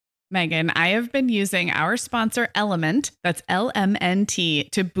Megan, I have been using our sponsor Element, that's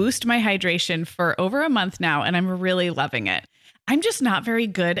LMNT, to boost my hydration for over a month now, and I'm really loving it. I'm just not very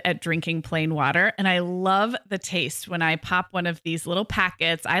good at drinking plain water, and I love the taste when I pop one of these little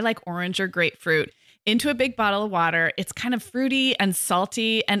packets. I like orange or grapefruit into a big bottle of water. It's kind of fruity and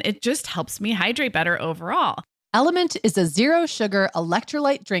salty, and it just helps me hydrate better overall. Element is a zero-sugar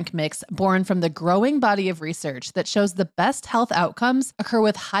electrolyte drink mix born from the growing body of research that shows the best health outcomes occur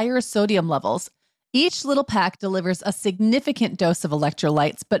with higher sodium levels. Each little pack delivers a significant dose of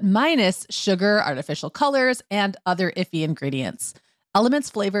electrolytes, but minus sugar, artificial colors, and other iffy ingredients. Element's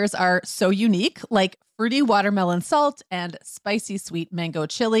flavors are so unique, like fruity watermelon salt and spicy sweet mango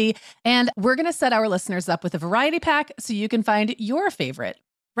chili. And we're going to set our listeners up with a variety pack so you can find your favorite.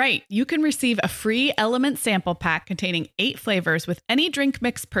 Right. You can receive a free Element sample pack containing 8 flavors with any drink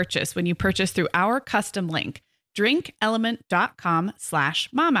mix purchase when you purchase through our custom link,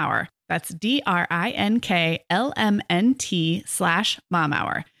 drinkelement.com/momhour. That's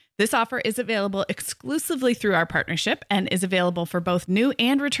DRINKLMNT/momhour. This is available exclusively through our partnership and is available for both new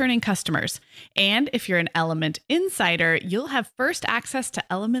and returning customers. And if you're an Element insider, you'll have first access to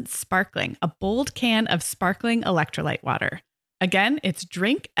Element Sparkling, a bold can of sparkling electrolyte water. Again, it's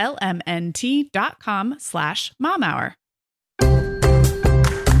drinklmnt.com/momhour.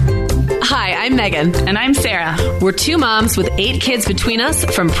 Hi, I'm Megan. And I'm Sarah. We're 2 moms with 8 kids between us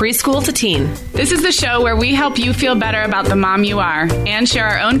from preschool to teen. This is the show where we help you feel better about the mom you are and share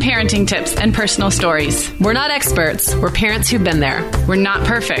our own parenting tips and personal stories. We're not experts. We're parents who've been there. We're not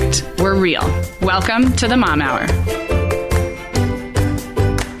perfect. We're real. Welcome to the Mom Hour.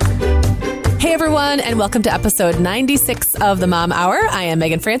 Hey everyone, and welcome to episode 96 of the Mom Hour. I am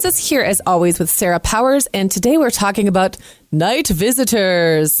Megan Francis, here as always with Sarah Powers, and today we're talking about night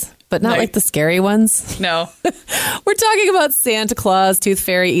visitors, but not like the scary ones. No. We're talking about Santa Claus, Tooth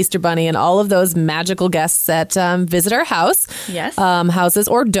Fairy, Easter Bunny, and all of those magical guests that visit our house. Yes. Houses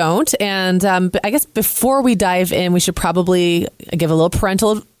or don't. And I guess before we dive in, we should probably give a little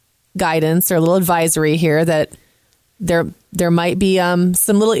parental guidance or a little advisory here that there might be some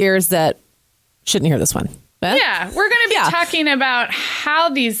little ears that shouldn't hear this one. But, yeah, we're going to be talking about how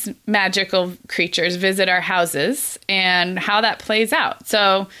these magical creatures visit our houses and how that plays out.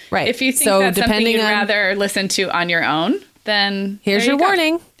 So if you think that's something you'd rather listen to on your own, then here's your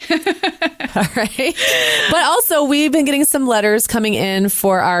warning. All right. But also, we've been getting some letters coming in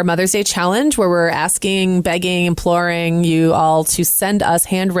for our Mother's Day challenge where we're asking, begging, imploring you all to send us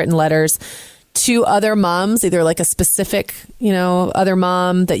handwritten letters to other moms, either like a specific, other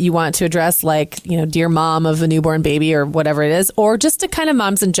mom that you want to address, like, dear mom of a newborn baby or whatever it is, or just to kind of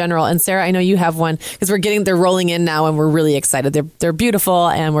moms in general. And Sarah, I know you have one because they're rolling in now and we're really excited. They're beautiful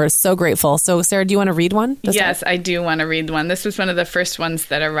and we're so grateful. So Sarah, do you want to read one? Yes, I do want to read one. This was one of the first ones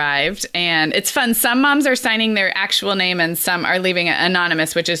that arrived and it's fun. Some moms are signing their actual name and some are leaving it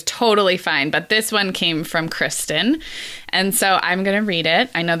anonymous, which is totally fine. But this one came from Kristen. And so I'm going to read it.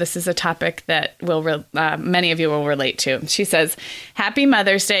 I know this is a topic that many of you will relate to. She says, "Happy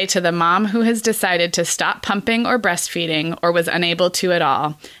Mother's Day to the mom who has decided to stop pumping or breastfeeding or was unable to at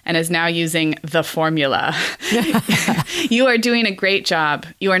all and is now using the formula. You are doing a great job.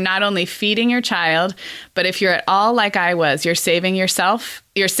 You are not only feeding your child, but if you're at all like I was, you're saving yourself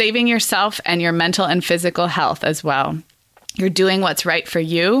and your mental and physical health as well. You're doing what's right for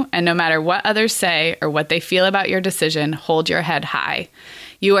you, and no matter what others say or what they feel about your decision, hold your head high.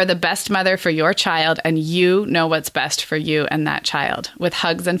 You are the best mother for your child, and you know what's best for you and that child. With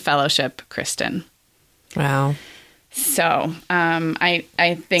hugs and fellowship, Kristen." Wow. So I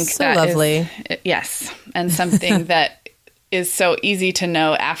think so that lovely. Yes, and something that is so easy to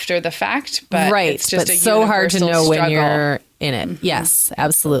know after the fact, but it's just so hard to know struggle. when you're in it. Mm-hmm. Yes,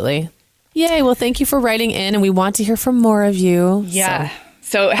 absolutely. Yay. Well, thank you for writing in, and we want to hear from more of you. Yeah.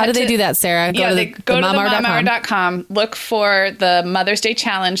 So how do they do that, Sarah? Go to the momhour.com, look for the Mother's Day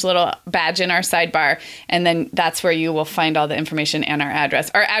Challenge little badge in our sidebar, and then that's where you will find all the information and our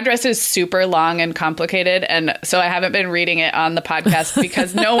address. Our address is super long and complicated, and so I haven't been reading it on the podcast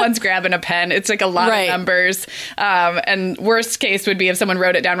because no one's grabbing a pen. It's like a lot of numbers, and worst case would be if someone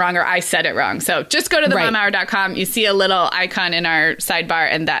wrote it down wrong or I said it wrong. So just go to the momhour.com. You see a little icon in our sidebar,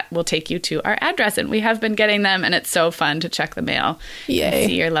 and that will take you to our address, and we have been getting them, and it's so fun to check the mail. Yay.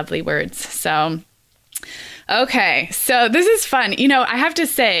 See your lovely words. So, okay. So this is fun. I have to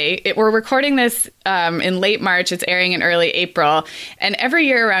say, we're recording this in late March. It's airing in early April. And every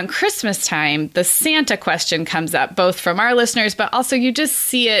year around Christmas time, the Santa question comes up, both from our listeners, but also you just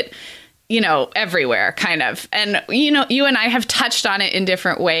see it everywhere kind of. And, you and I have touched on it in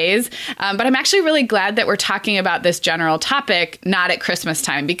different ways. But I'm actually really glad that we're talking about this general topic, not at Christmas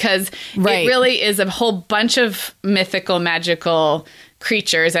time, because it really is a whole bunch of mythical, magical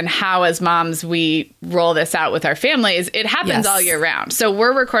creatures, and how as moms we roll this out with our families. It happens all year round. So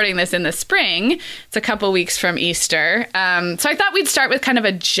we're recording this in the spring. It's a couple weeks from Easter. So I thought we'd start with kind of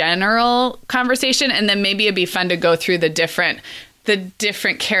a general conversation, and then maybe it'd be fun to go through the different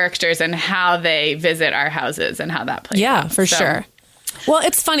characters and how they visit our houses and how that plays out. For sure. Well,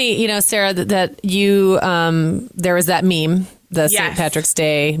 it's funny, Sarah, that you, there was that meme, the St. Patrick's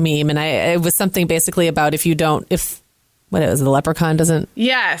Day meme, and it was something basically about what it was, the leprechaun doesn't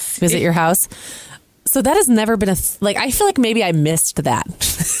visit your house. So that has never been I feel like maybe I missed that.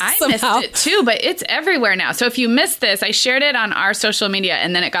 I missed it too, but it's everywhere now. So if you missed this, I shared it on our social media,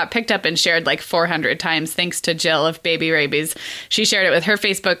 and then it got picked up and shared 400 times thanks to Jill of Baby Rabies. She shared it with her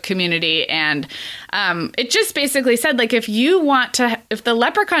Facebook community, and it just basically said, if if the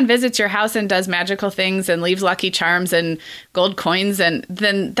leprechaun visits your house and does magical things and leaves lucky charms and gold coins, and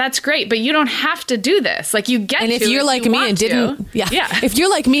then that's great, but you don't have to do this. You get to. And if you're like me and didn't, if you're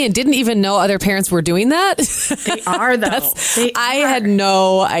like me and didn't even know other parents were doing that, they are though. I had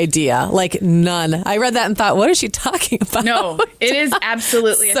no idea, none. I read that and thought, what is she talking about? No, it is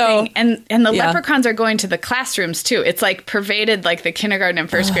absolutely a thing. And the leprechauns are going to the classrooms too. It's pervaded the kindergarten and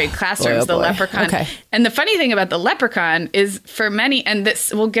first grade classrooms. The leprechaun. Okay. And the funny thing about the leprechaun is, for many, and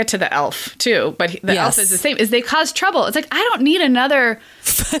this we'll get to the elf too, but the elf is the same. Is they cause trouble. It's I don't need another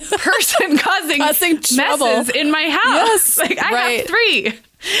person causing messes in my house. Yes, I have 3.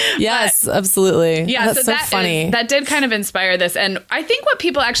 Yes, absolutely. Yeah, that's so funny. That did kind of inspire this. And I think what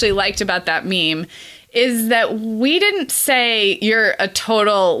people actually liked about that meme is that we didn't say you're a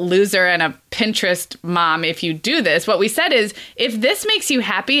total loser and a Pinterest mom if you do this. What we said is, if this makes you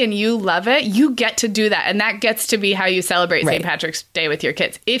happy and you love it, you get to do that. And that gets to be how you celebrate St. Patrick's Day with your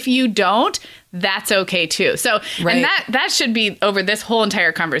kids. If you don't, that's okay too. So, and that should be over this whole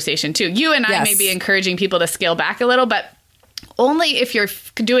entire conversation too. You and I may be encouraging people to scale back a little, but only if you're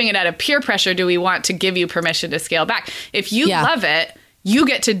doing it out of peer pressure do we want to give you permission to scale back. If you love it, you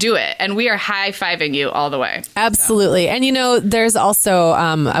get to do it. And we are high-fiving you all the way. Absolutely. So. And, there's also,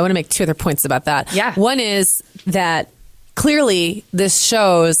 I want to make 2 other points about that. Yeah. One is that clearly this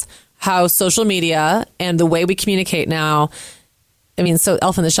shows how social media and the way we communicate now, so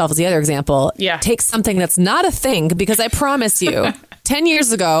Elf on the Shelf is the other example. Yeah. Takes something that's not a thing, because I promise you, 10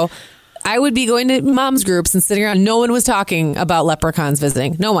 years ago, I would be going to moms groups and sitting around. No one was talking about leprechauns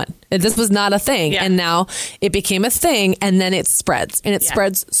visiting. No one. This was not a thing. Yeah. And now it became a thing, and then it spreads. And it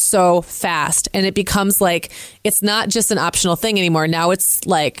spreads so fast. And it becomes it's not just an optional thing anymore. Now it's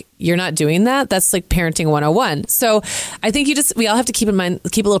you're not doing that. That's parenting 101. So I think we all have to keep a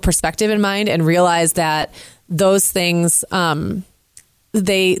little perspective in mind, and realize that those things,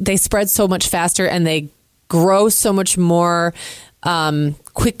 they spread so much faster, and they grow so much more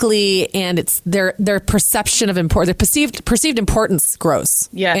quickly, and it's their perception of their perceived importance grows.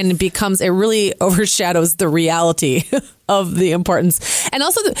 Yes. And it really overshadows the reality of the importance. And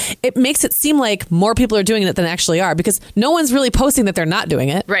also it makes it seem like more people are doing it than actually are, because no one's really posting that they're not doing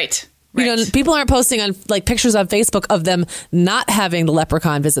it. Right. People aren't posting on pictures on Facebook of them not having the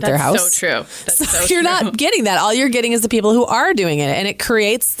leprechaun visit their house. That's so true. That's so you're not getting that. All you're getting is the people who are doing it, and it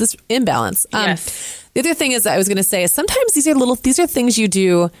creates this imbalance. Yes. The other thing I was going to say is, sometimes these are things you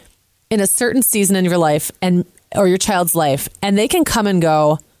do in a certain season in your life or your child's life, and they can come and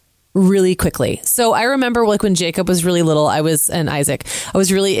go really quickly. So I remember when Jacob was really little, and Isaac, I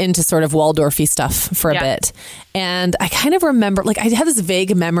was really into sort of Waldorfy stuff for a bit. And I kind of remember, I had this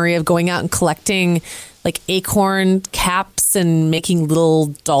vague memory of going out and collecting acorn caps and making little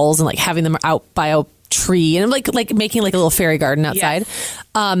dolls and having them out by a tree and making a little fairy garden outside. Yes.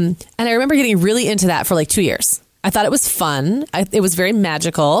 And I remember getting really into that for 2 years. I thought it was fun. It was very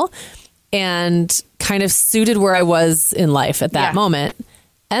magical and kind of suited where I was in life at that moment.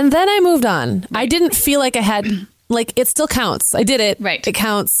 And then I moved on. Right. I didn't feel like I had, it still counts. I did it. Right. It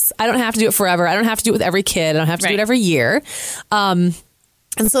counts. I don't have to do it forever. I don't have to do it with every kid. I don't have to do it every year. And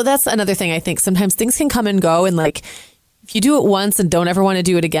so that's another thing. I think sometimes things can come and go, and if you do it once and don't ever want to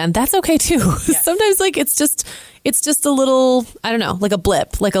do it again, that's okay too. Yes. Sometimes it's just a little, I don't know, a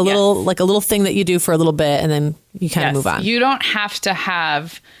blip, a little thing that you do for a little bit, and then you kind of move on. You don't have to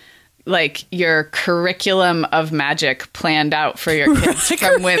have like your curriculum of magic planned out for your kids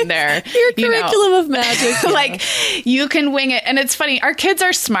from when they're your curriculum of magic. Yeah. Like you can wing it. And it's funny. Our kids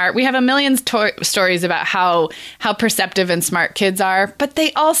are smart. We have a million stories about how perceptive and smart kids are, but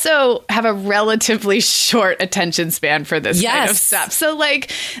they also have a relatively short attention span for this kind of stuff. So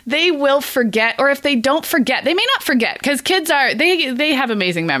like they will forget, or if they don't forget, they may not forget, because kids they have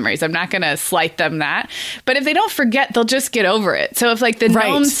amazing memories. I'm not going to slight them that, but if they don't forget, they'll just get over it. So if like the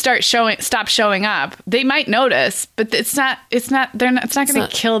gnomes stop showing up, they might notice, but it's not going to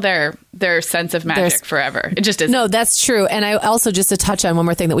kill their sense of magic forever. It just isn't. No, that's true. And I also, just to touch on one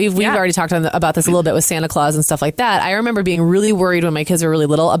more thing that we've already talked about this a little bit with Santa Claus and stuff like that. I remember being really worried when my kids were really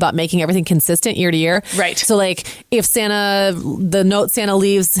little about making everything consistent year to year. Right. So like if the note Santa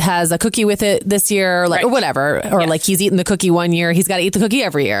leaves has a cookie with it this year, or whatever, or like he's eaten the cookie one year, he's got to eat the cookie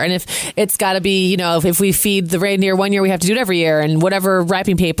every year. And if it's got to be, if we feed the reindeer one year, we have to do it every year. And whatever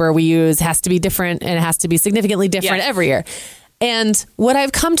wrapping paper we use has to be different, and it has to be significantly different every year. And what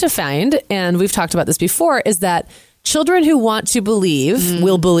I've come to find, and we've talked about this before, is that children who want to believe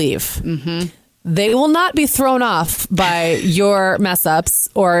will believe. Mm-hmm. They will not be thrown off by your mess ups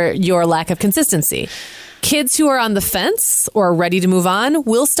or your lack of consistency. Kids who are on the fence or ready to move on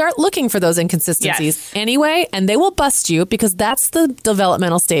will start looking for those inconsistencies anyway, and they will bust you, because that's the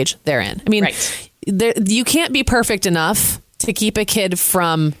developmental stage they're in. I mean, you can't be perfect enough to keep a kid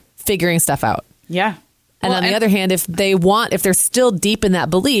from figuring stuff out. Yeah. And on the other hand, if they're still deep in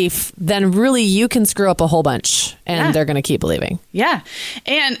that belief, then really you can screw up a whole bunch, and they're going to keep believing. Yeah.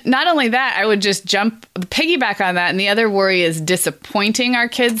 And not only that, I would just piggyback on that. And the other worry is disappointing our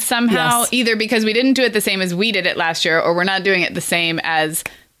kids somehow, either because we didn't do it the same as we did it last year, or we're not doing it the same as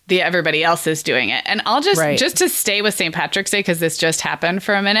everybody else is doing it. And I'll just to stay with St. Patrick's Day, because this just happened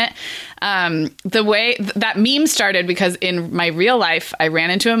for a minute. The way that meme started, because in my real life, I ran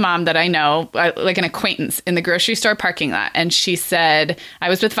into a mom that I know, like an acquaintance, in the grocery store parking lot. And she said, I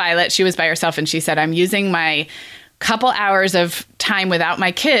was with Violet, she was by herself, and she said, I'm using my couple hours of time without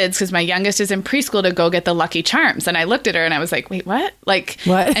my kids, because my youngest is in preschool, to go get the Lucky Charms. And I looked at her and I was like, wait, what? Like,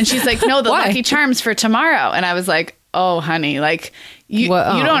 what? And she's like, no, the Lucky Charms for tomorrow. And I was like, oh, honey, like you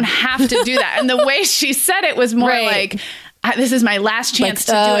don't have to do that. And the way she said it was more like, this is my last chance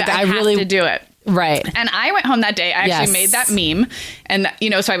to do it. I have to do it. Right. And I went home that day. I actually made that meme. And,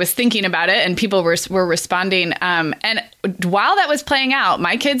 so I was thinking about it, and people were responding. And while that was playing out,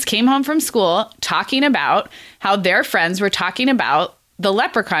 my kids came home from school talking about how their friends were talking about the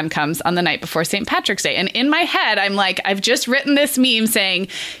leprechaun comes on the night before St. Patrick's Day. And in my head, I'm like, I've just written this meme saying,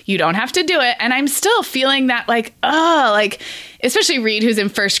 you don't have to do it. And I'm still feeling that especially Reed, who's in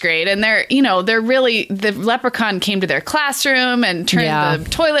first grade. And the leprechaun came to their classroom and turned the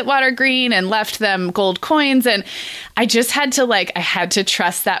toilet water green and left them gold coins. And I just had to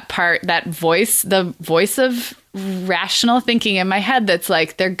trust that part, the voice of rational thinking in my head that's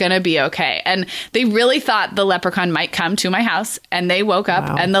like, they're gonna be okay. And they really thought the leprechaun might come to my house, and they woke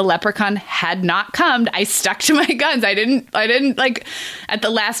up and the leprechaun had not come. I stuck to my guns. I didn't like at the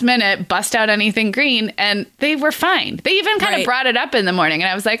last minute bust out anything green, and they were fine. They even kind of brought it up in the morning,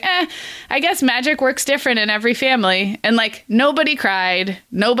 and I was like, I guess magic works different in every family. And like, nobody cried,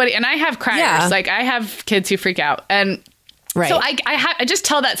 and I have criers. Like, I have kids who freak out. And so I just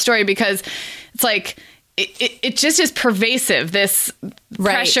tell that story because it's like, it just is pervasive, this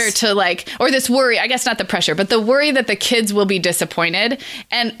pressure to or this worry, I guess not the pressure, but the worry that the kids will be disappointed.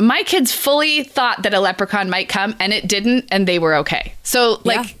 And my kids fully thought that a leprechaun might come, and it didn't, and they were okay. So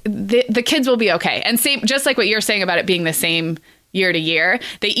the kids will be okay. And same, just like what you're saying about it being the same year to year,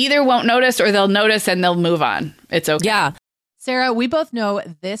 they either won't notice or they'll notice and they'll move on. It's okay. Yeah. Sarah, we both know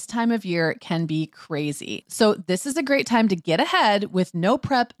this time of year can be crazy. So this is a great time to get ahead with no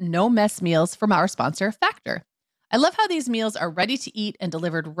prep, no mess meals from our sponsor, Factor. I love how these meals are ready to eat and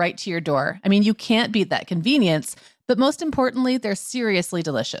delivered right to your door. I mean, you can't beat that convenience, but most importantly, they're seriously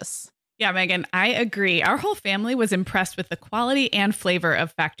delicious. Yeah, Megan, I agree. Our whole family was impressed with the quality and flavor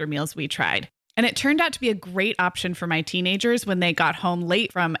of Factor meals we tried. And it turned out to be a great option for my teenagers when they got home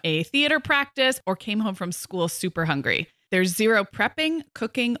late from a theater practice or came home from school super hungry. There's zero prepping,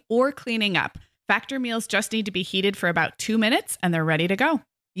 cooking, or cleaning up. Factor meals just need to be heated for about 2 minutes, and they're ready to go.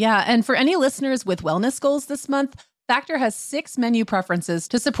 Yeah, and for any listeners with wellness goals this month, Factor has 6 menu preferences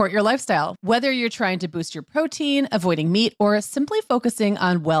to support your lifestyle. Whether you're trying to boost your protein, avoiding meat, or simply focusing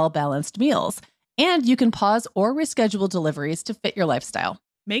on well-balanced meals. And you can pause or reschedule deliveries to fit your lifestyle.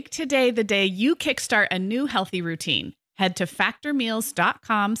 Make today the day you kickstart a new healthy routine. Head to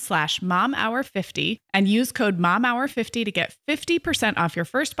factormeals.com/momhour50 and use code momhour50 to get 50% off your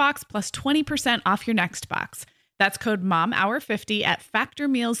first box plus 20% off your next box. That's code MOMHOUR50 at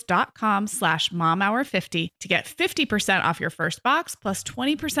factormeals.com/MOMHOUR50 to get 50% off your first box plus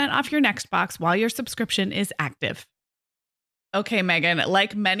 20% off your next box while your subscription is active. Okay, Megan,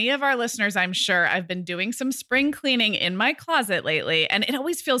 like many of our listeners, I'm sure I've been doing some spring cleaning in my closet lately, and it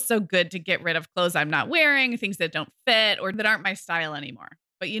always feels so good to get rid of clothes I'm not wearing, things that don't fit or that aren't my style anymore.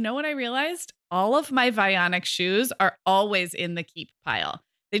 But you know what I realized? All of my Vionic shoes are always in the keep pile.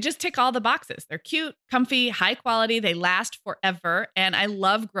 They just tick all the boxes. They're cute, comfy, high quality. They last forever. And I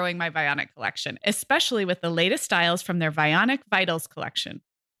love growing my Vionic collection, especially with the latest styles from their Vionic Vitals collection.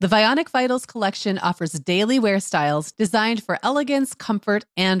 The Vionic Vitals collection offers daily wear styles designed for elegance, comfort,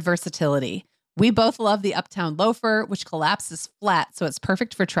 and versatility. We both love the Uptown loafer, which collapses flat, so it's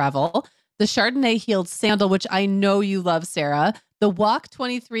perfect for travel. The Chardonnay heeled sandal, which I know you love, Sarah. The Walk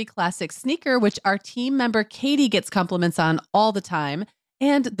 23 classic sneaker, which our team member Katie gets compliments on all the time.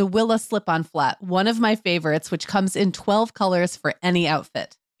 And the Willa slip-on flat, one of my favorites, which comes in 12 colors for any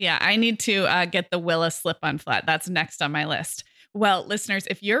outfit. Yeah, I need to get the Willa slip-on flat. That's next on my list. Well, listeners,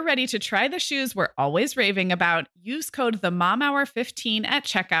 if you're ready to try the shoes we're always raving about, use code TheMomHour15 at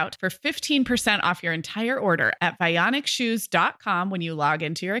checkout for 15% off your entire order at VionicShoes.com when you log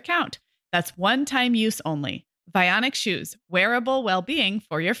into your account. That's one-time use only. Vionic Shoes, wearable well-being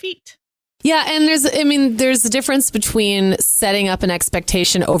for your feet. Yeah, and there's a difference between setting up an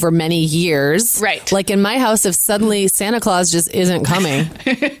expectation over many years. Right. Like in my house, if suddenly Santa Claus just isn't coming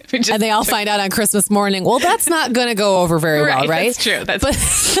and they all find out on Christmas morning, well, that's not going to go over very well, right? That's true.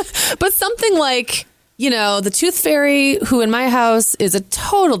 But something like, the Tooth Fairy, who in my house is a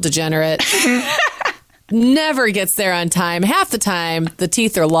total degenerate, never gets there on time. Half the time, the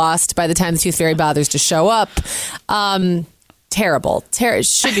teeth are lost by the time the Tooth Fairy bothers to show up. Terrible.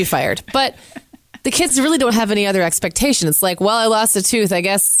 Should be fired. But the kids really don't have any other expectation. It's like, well, I lost a tooth. I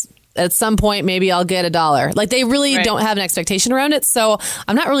guess at some point, maybe I'll get $1. Like they really don't have an expectation around it. So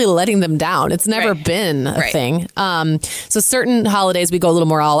I'm not really letting them down. It's never been a thing. So certain holidays we go a little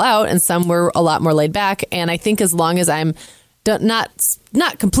more all out and some we're a lot more laid back. And I think as long as I'm not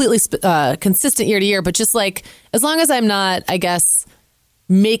completely consistent year to year, but just like as long as I'm not, I guess,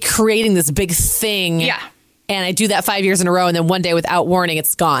 creating this big thing. Yeah. And I do that 5 years in a row, and then one day without warning,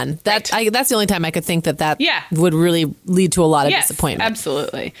 it's gone. That's the only time I could think that would really lead to a lot of disappointment.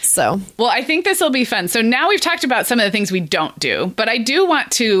 Absolutely. So, well, I think this will be fun. So now we've talked about some of the things we don't do, but I do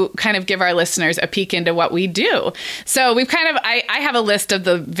want to kind of give our listeners a peek into what we do. So we've I have a list of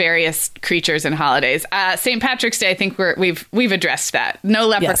the various creatures and holidays. St. Patrick's Day, I think we've addressed that. No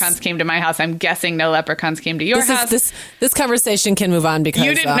leprechauns came to my house. I'm guessing no leprechauns came to your house. This conversation can move on because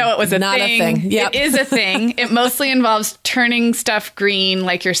you didn't know it was not a thing. Yep. It is a thing. It mostly involves turning stuff green,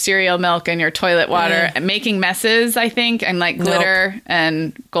 like your cereal milk and your toilet water, and making messes, I think, and like glitter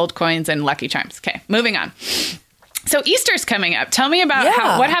and gold coins and Lucky Charms. Okay, moving on. So Easter's coming up. Tell me about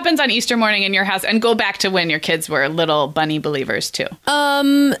what happens on Easter morning in your house, and go back to when your kids were little bunny believers too.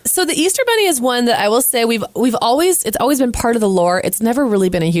 So the Easter bunny is one that I will say it's always been part of the lore. It's never really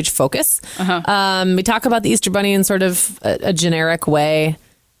been a huge focus. We talk about the Easter bunny in sort of a generic way.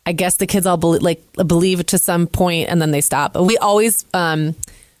 I guess the kids all believe to some point and then they stop. But we always, the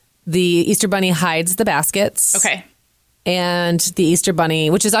Easter bunny hides the baskets. Okay. And the Easter bunny,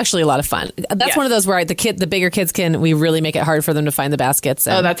 which is actually a lot of fun. That's one of those where the bigger kids we really make it hard for them to find the baskets.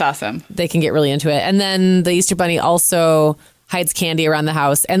 Oh, that's awesome. They can get really into it. And then the Easter bunny also hides candy around the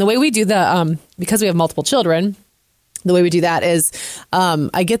house. And the way we do because we have multiple children, the way we do that is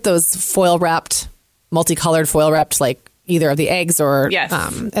I get those multicolored foil wrapped, like, either of the eggs or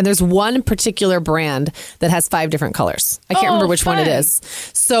and there's one particular brand that has 5 different colors. I can't remember which one it is.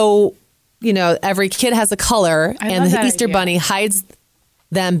 So, every kid has a color and the Easter bunny hides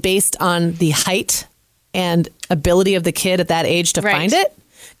them based on the height and ability of the kid at that age to find it.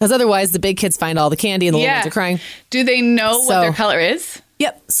 Because otherwise the big kids find all the candy and the little ones are crying. Do they know what their color is?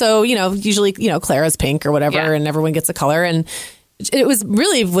 Yep. So, usually, Clara's pink or whatever and everyone gets a color. And it was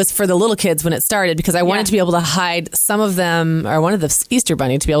for the little kids when it started because I wanted to be able to hide some of them, or one of the Easter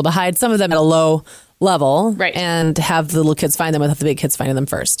bunny to be able to hide some of them at a low level and have the little kids find them without the big kids finding them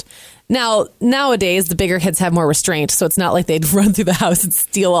first. Now, nowadays, the bigger kids have more restraint, so it's not like they'd run through the house and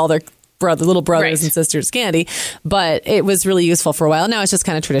steal all their little brothers and sisters' candy, but it was really useful for a while. Now it's just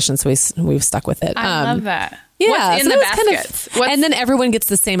kind of tradition, so we've stuck with it. I love that. Yeah. What's in the baskets? And then everyone gets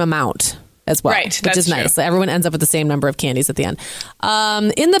the same amount as well, which is nice. So everyone ends up with the same number of candies at the end.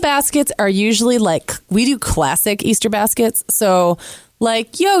 In the baskets are usually we do classic Easter baskets. So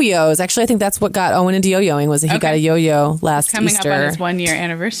like yo-yos. Actually, I think that's what got Owen into yo-yoing was that he got a yo-yo last Easter. Coming up on his 1-year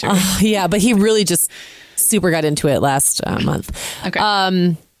anniversary. Yeah, but he really just super got into it last month.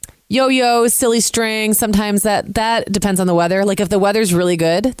 Okay. yo-yos, silly string. Sometimes that depends on the weather. Like if the weather's really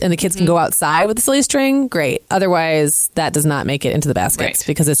good and the kids can go outside with the silly string, great. Otherwise, that does not make it into the baskets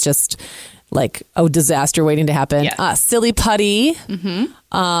because it's just like a disaster waiting to happen. Yes. Silly putty,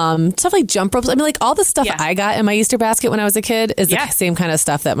 stuff like jump ropes. I mean, like all the stuff I got in my Easter basket when I was a kid is the same kind of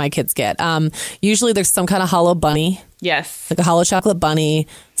stuff that my kids get. Usually there's some kind of hollow bunny. Yes. Like a hollow chocolate bunny,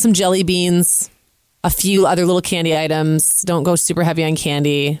 some jelly beans, a few other little candy items. Don't go super heavy on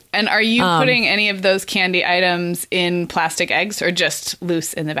candy. And are you putting any of those candy items in plastic eggs or just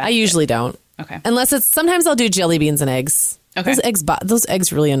loose in the basket? I usually don't. Okay. Unless sometimes I'll do jelly beans and eggs. Okay. Those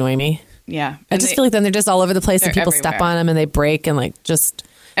eggs really annoy me. Yeah. I just feel like then they're just all over the place and people step on them and they break and like just...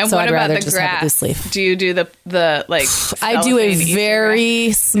 And so what I'd about rather the just grass? have it loose leaf. Do you do the like... I do a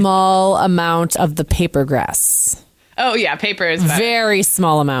very small amount of the paper grass. Oh, yeah. Paper is better. Very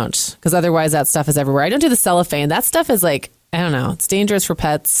small amount because otherwise that stuff is everywhere. I don't do the cellophane. That stuff is like, I don't know. It's dangerous for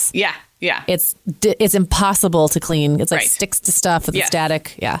pets. Yeah. Yeah. It's impossible to clean. It's like sticks to stuff with the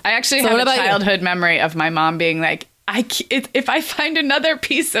static. Yeah. I actually have a childhood memory of my mom being like, if I find another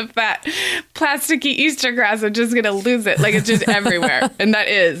piece of that plasticky Easter grass, I'm just going to lose it. Like it's just everywhere. And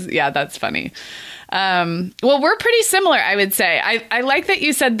that's funny. Well, we're pretty similar, I would say. I like that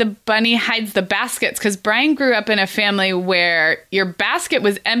you said the bunny hides the baskets because Brian grew up in a family where your basket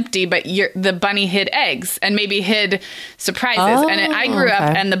was empty, but the bunny hid eggs and maybe hid surprises. And I grew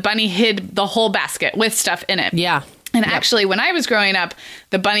up and the bunny hid the whole basket with stuff in it. Yeah. And actually, when I was growing up,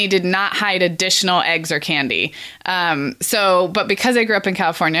 the bunny did not hide additional eggs or candy. But because I grew up in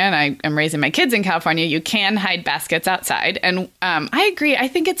California and I am raising my kids in California, you can hide baskets outside. And I agree. I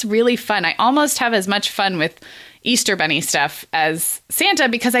think it's really fun. I almost have as much fun with Easter bunny stuff as Santa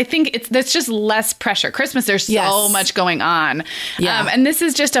because I think there's just less pressure. Christmas, there's so much going on. Yeah. And this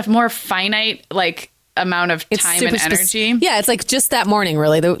is just a more finite, amount of time and energy. It's like just that morning,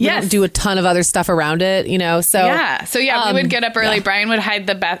 really. We don't do a ton of other stuff around it, So we would get up early. Brian would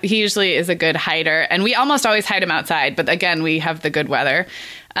hide he usually is a good hider, and we almost always hide him outside. But again, we have the good weather.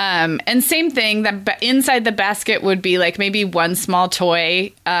 And same thing, that inside the basket would be like maybe one small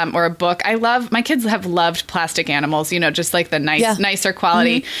toy or a book. My kids have loved plastic animals, just like the nicer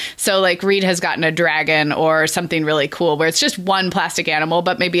quality. Mm-hmm. So like Reed has gotten a dragon or something really cool where it's just one plastic animal,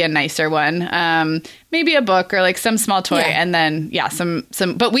 but maybe a nicer one. Maybe a book or like some small toy. And then, some,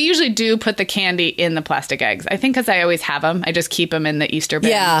 but we usually do put the candy in the plastic eggs. I think because I always have them. I just keep them in the Easter bin.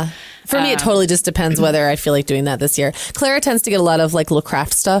 Yeah. For me, it totally just depends whether I feel like doing that this year. Clara tends to get a lot of like little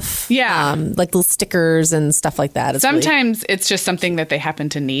craft stuff. Yeah. Like little stickers and stuff like that. Sometimes it's just something that they happen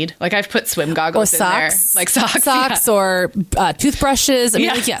to need. Like I've put swim goggles in there. Like socks. Socks or toothbrushes. I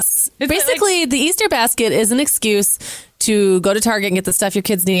mean, yes. Basically, the Easter basket is an excuse to go to Target and get the stuff your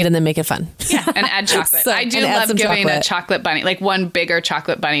kids need and then make it fun. Yeah, and add chocolate. I do love giving a chocolate bunny, like one bigger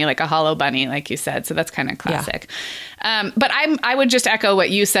chocolate bunny, like a hollow bunny, like you said. So that's kind of classic. Yeah. But I would just echo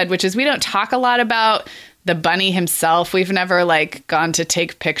what you said, which is we don't talk a lot about the bunny himself. We've never gone to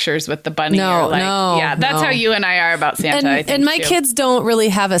take pictures with the bunny. That's how you and I are about Santa. And my kids don't really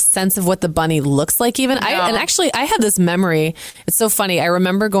have a sense of what the bunny looks like even. No. I have this memory. It's so funny. I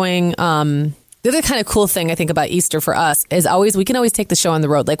remember going... The other kind of cool thing I think about Easter for us is we can always take the show on the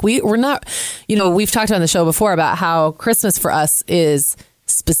road. Like we're not, we've talked on the show before about how Christmas for us is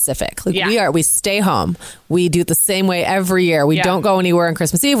specific. We stay home. We do it the same way every year. We don't go anywhere on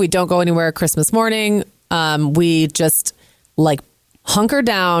Christmas Eve. We don't go anywhere Christmas morning. We just hunker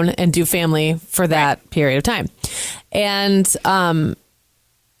down and do family for that period of time. And,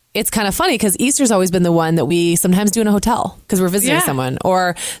 it's kind of funny because Easter's always been the one that we sometimes do in a hotel because we're visiting someone,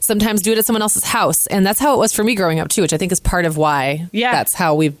 or sometimes do it at someone else's house. And that's how it was for me growing up too, which I think is part of why that's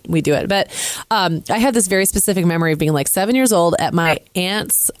how we do it. But I have this very specific memory of being 7 years old at my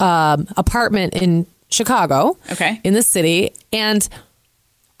aunt's apartment in Chicago, in the city. And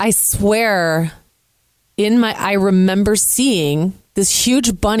I swear I remember seeing this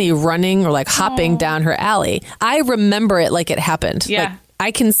huge bunny running or hopping down her alley. I remember it like it happened. Yeah. I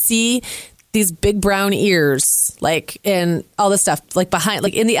can see these big brown ears, and all this stuff, behind,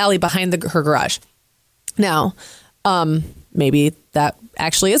 in the alley behind her garage. Now, maybe that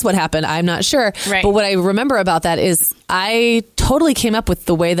actually is what happened. I'm not sure. Right. But what I remember about that is I totally came up with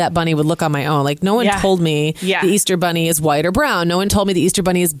the way that bunny would look on my own. No one told me the Easter bunny is white or brown. No one told me the Easter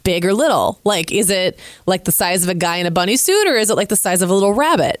bunny is big or little. Is it the size of a guy in a bunny suit, or is it the size of a little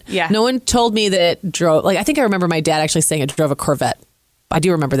rabbit? Yeah. No one told me that it drove, I think I remember my dad actually saying it drove a Corvette. I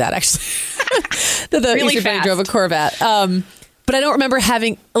do remember that, actually. that the really Easter bunny drove a Corvette. But I don't remember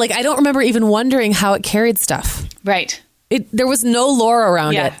I don't remember even wondering how it carried stuff. Right. There was no lore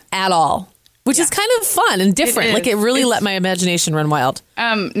around it at all. which is kind of fun and different. Like it really let my imagination run wild.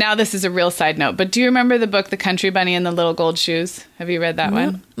 Now this is a real side note, but do you remember the book, The Country Bunny and the Little Gold Shoes? Have you read that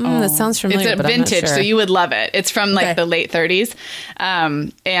one? That sounds familiar. It's a but vintage, I'm not sure. so you would love it. It's from like the late 30s.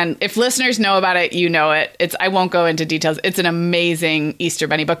 And if listeners know about it, you know it. I won't go into details. It's an amazing Easter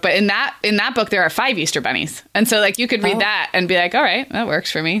Bunny book. But in that book, there are 5 Easter bunnies. And so like you could read that and be like, all right, that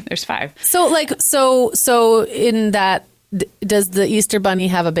works for me. There's 5. So like, so in that, does the Easter Bunny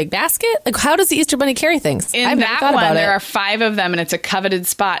have a big basket? Like, how does the Easter Bunny carry things? In that one, there are 5 of them, and it's a coveted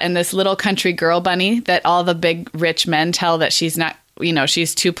spot. And this little country girl bunny that all the big rich men tell that she's not,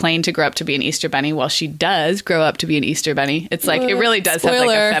 she's too plain to grow up to be an Easter Bunny. Well, she does grow up to be an Easter Bunny. It's like, it really does have like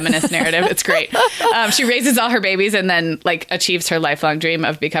a feminist narrative. It's great. She raises all her babies and then like achieves her lifelong dream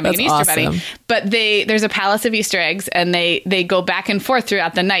of becoming an Easter Bunny. But there's a palace of Easter eggs, and they go back and forth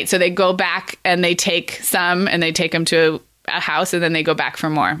throughout the night. So they go back and they take some and they take them to a house, and then they go back for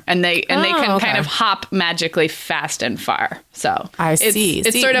more, and they can kind of hop magically fast and far. So I see.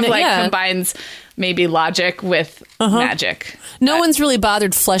 It's sort of like combines maybe logic with magic. No one's really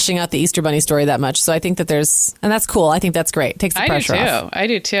bothered fleshing out the Easter Bunny story that much, so I think that and that's cool. I think that's great. Takes the pressure off. I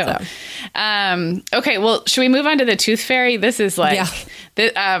do too. So. Okay, well, should we move on to the Tooth Fairy? This is like,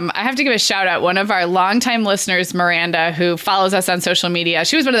 I have to give a shout out. One of our longtime listeners, Miranda, who follows us on social media,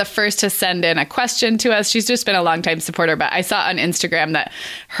 she was one of the first to send in a question to us. She's just been a longtime supporter, but I saw on Instagram that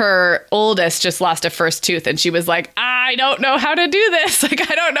her oldest just lost a first tooth, and she was like, I don't know how to do this.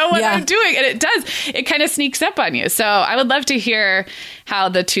 Like, I don't know what I'm doing. And it does. It kind of sneaks up on you. So I would love to hear how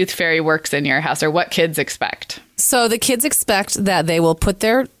the Tooth Fairy works in your house, or what kids expect. So the kids expect that they will put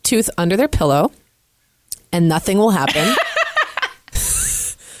their tooth under their pillow and nothing will happen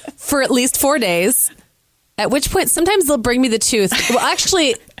for at least 4 days, at which point sometimes they'll bring me the tooth. Well,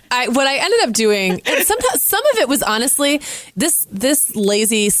 actually, what I ended up doing, and sometimes some of it was honestly this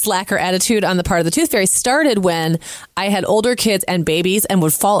lazy slacker attitude on the part of the Tooth Fairy started when I had older kids and babies and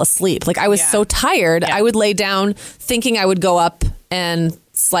would fall asleep. Like I was so tired, I would lay down thinking I would go up and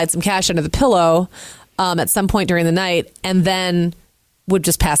slide some cash under the pillow at some point during the night, and then would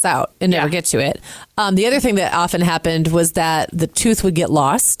just pass out and never get to it. The other thing that often happened was that the tooth would get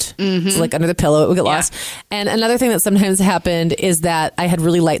lost. So like under the pillow, it would get lost. And another thing that sometimes happened is that I had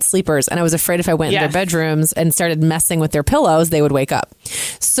really light sleepers, and I was afraid if I went in their bedrooms and started messing with their pillows, they would wake up.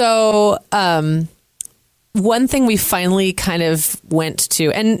 So, one thing we finally kind of went to,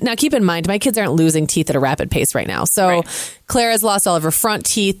 and now keep in mind, my kids aren't losing teeth at a rapid pace right now. So Clara's lost all of her front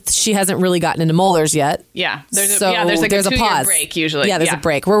teeth. She hasn't really gotten into molars yet. Yeah. There's a 2-year break usually. Yeah, there's a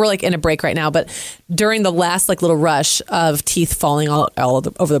break. We're like in a break right now. But during the last like little rush of teeth falling all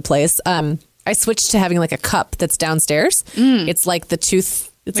over the place, I switched to having like a cup that's downstairs. It's like the tooth.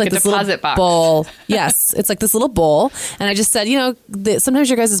 It's like this little box. Bowl. Yes, it's like this little bowl. And I just said, sometimes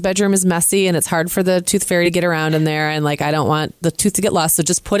your guys' bedroom is messy and it's hard for the Tooth Fairy to get around in there. And like, I don't want the tooth to get lost. So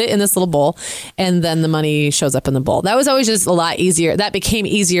just put it in this little bowl, and then the money shows up in the bowl. That was always just a lot easier. That became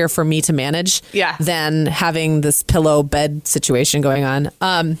easier for me to manage than having this pillow bed situation going on.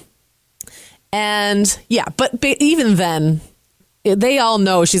 But even then, they all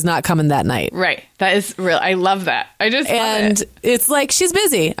know she's not coming that night. Right. That is real. I love that. I just love it. It's like, she's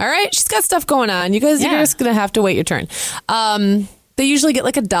busy. All right. She's got stuff going on. You guys are just going to have to wait your turn. They usually get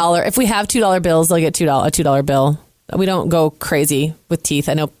like $1. If we have $2 bills, they'll get a $2 bill. We don't go crazy with teeth.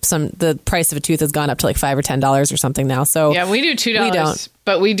 I know the price of a tooth has gone up to like $5 or $10 or something now. So yeah, we do $2. We don't.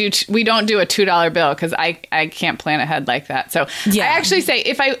 But we don't do a $2 bill because I can't plan ahead like that. So I actually say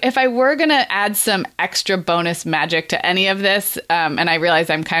if I were gonna add some extra bonus magic to any of this, and I realize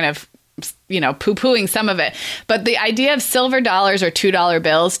I'm kind of poo-pooing some of it, but the idea of silver dollars or $2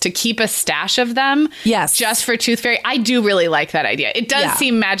 bills to keep a stash of them, just for Tooth Fairy, I do really like that idea. It does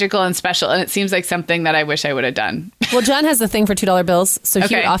seem magical and special, and it seems like something that I wish I would have done. Well, John has the thing for $2 bills, so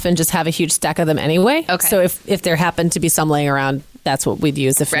he would often just have a huge stack of them anyway. Okay. So if there happened to be some laying around, that's what we'd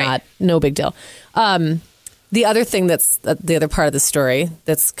use. If not, no big deal. The other thing that's the other part of the story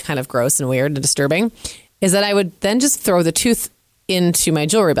that's kind of gross and weird and disturbing is that I would then just throw the tooth into my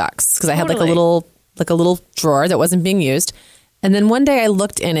jewelry box because I had like a little drawer that wasn't being used, and then one day I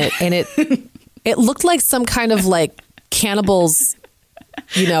looked in it and it looked like some kind of like cannibal's,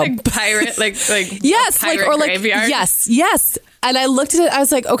 like pirate, like yes, pirate like graveyard. Yes. And I looked at it, I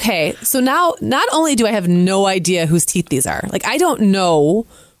was like, okay, so now not only do I have no idea whose teeth these are, like I don't know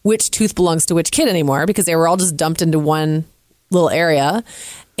which tooth belongs to which kid anymore because they were all just dumped into one little area,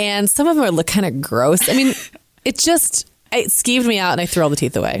 and some of them look kind of gross. I mean, it skeeved me out, and I threw all the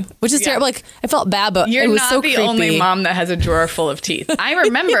teeth away, which is terrible. Like I felt bad, but You're it was not so the creepy. only mom that has a drawer full of teeth. I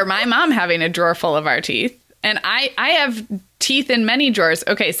remember my mom having a drawer full of our teeth, and I have teeth in many drawers.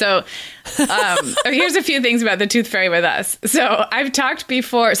 Okay, so Here's a few things about the tooth fairy with us. So I've talked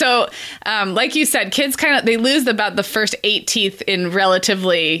before. So like you said, kids they lose about the first 8 teeth in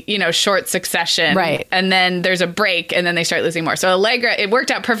relatively, short succession. Right. And then there's a break and then they start losing more. So Allegra, it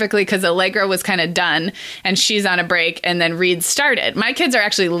worked out perfectly because Allegra was kind of done and she's on a break and then Reed started. My kids are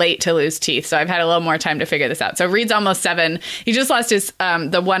actually late to lose teeth. So I've had a little more time to figure this out. So Reed's almost 7. He just lost his,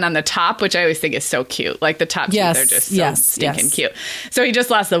 the one on the top, which I always think is so cute. Like the top teeth are just so stinking cute. So he just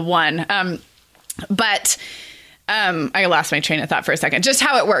lost the one. But I lost my train of thought for a second. Just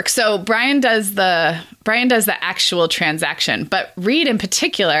how it works. So Brian does the actual transaction, but Reed in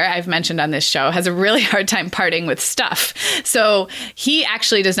particular, I've mentioned on this show, has a really hard time parting with stuff. So he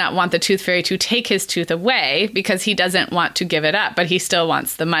actually does not want the tooth fairy to take his tooth away because he doesn't want to give it up, but he still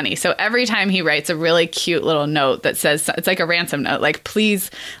wants the money. So every time he writes a really cute little note that says, it's like a ransom note, like,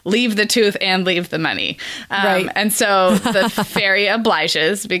 please leave the tooth and leave the money. Right. And so the fairy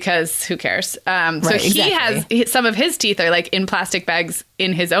obliges because who cares? So he has some of his teeth are like in plastic bags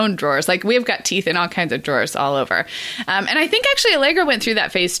in his own drawers. Like we've got teeth in all kinds of drawers all over. And I think actually Allegra went through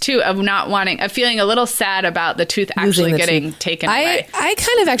that phase too of feeling a little sad about the tooth actually getting taken away. I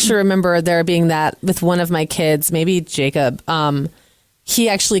kind of actually remember there being that with one of my kids, maybe Jacob. He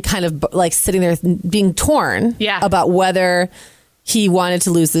actually kind of like sitting there being torn about whether he wanted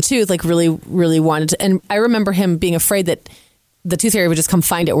to lose the tooth, like really, really wanted to. And I remember him being afraid that the tooth fairy would just come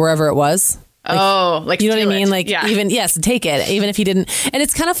find it wherever it was. Like you know what I mean? Like take it, even if he didn't. And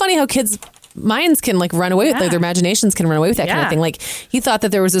it's kind of funny how kids' minds can like run away with, like their imaginations can run away with that kind of thing. Like he thought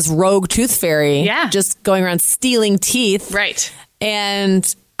that there was this rogue tooth fairy just going around stealing teeth. Right.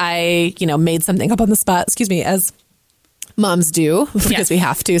 And I, made something up on the spot, as moms do, because we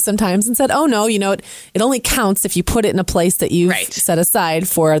have to sometimes, and said, oh no, it only counts if you put it in a place that you've set aside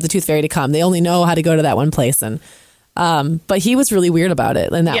for the tooth fairy to come. They only know how to go to that one place. And but he was really weird about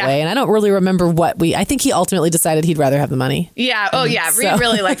it in that way. And I don't really remember I think he ultimately decided he'd rather have the money. Yeah. Oh yeah. Reed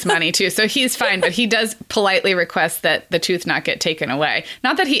really likes money too. So he's fine, but he does politely request that the tooth not get taken away.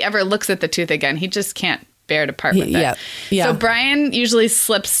 Not that he ever looks at the tooth again. He just can't bear to part with it. Yeah. So Brian usually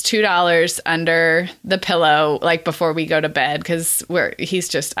slips $2 under the pillow like before we go to bed because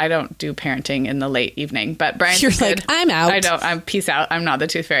I don't do parenting in the late evening. But Brian's You're like, I'm out. I'm peace out. I'm not the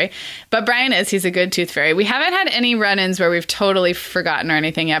tooth fairy. But Brian he's a good tooth fairy. We haven't had any run-ins where we've totally forgotten or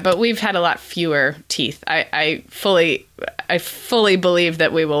anything yet, but we've had a lot fewer teeth. I fully believe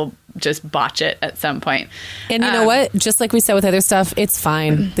that we will just botch it at some point. And you know what? Just like we said with other stuff, it's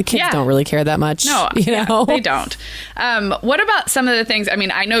fine. The kids don't really care that much. No, they don't. What about some of the things? I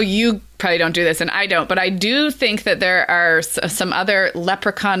mean, I know you probably don't do this and I don't, but I do think that there are some other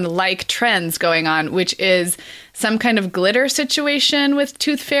leprechaun-like trends going on, which is some kind of glitter situation with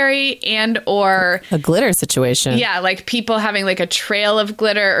tooth fairy or a glitter situation. Yeah, like people having like a trail of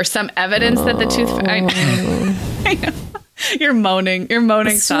glitter or some evidence that the tooth I know. You're moaning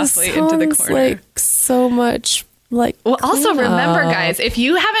softly into the corner. Like so much. Well, also remember, guys, if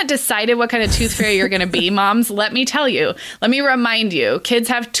you haven't decided what kind of tooth fairy you're going to be, moms, let me remind you, kids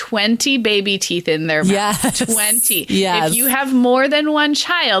have 20 baby teeth in their mouth. Yes. 20. Yes. If you have more than one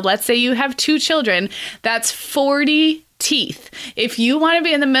child, let's say you have 2 children, that's 40 teeth. If you want to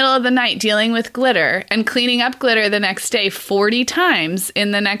be in the middle of the night dealing with glitter and cleaning up glitter the next day 40 times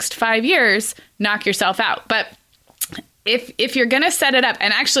in the next 5 years, knock yourself out. But if you're going to set it up,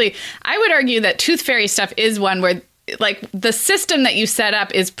 and actually, I would argue that tooth fairy stuff is one where like the system that you set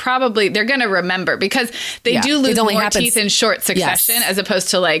up is probably they're going to remember because they do lose more teeth in short succession as opposed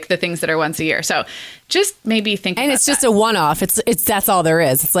to like the things that are once a year. So just maybe think about that. And it's just a one-off. It's that's all there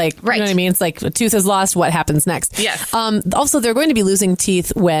is. It's like, you know what I mean? It's like a tooth is lost. What happens next? Yes. Also, they're going to be losing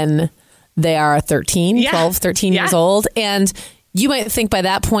teeth when they are 12, 13 years old. And you might think by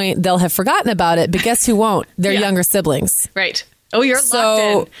that point they'll have forgotten about it, but guess who won't? Their younger siblings. Right. Oh, you're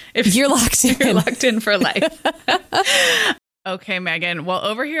locked in. You're locked in. You're locked in for life. Okay, Megan. Well,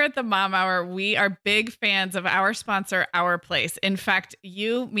 over here at the Mom Hour, we are big fans of our sponsor, Our Place. In fact,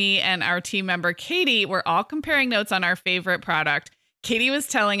 you, me, and our team member, Katie, were all comparing notes on our favorite product. Katie was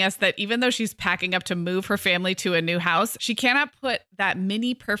telling us that even though she's packing up to move her family to a new house, she cannot put that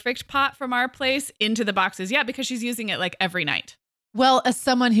mini perfect pot from Our Place into the boxes yet because she's using it like every night. Well, as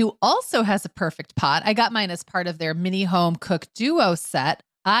someone who also has a perfect pot, I got mine as part of their mini home cook duo set.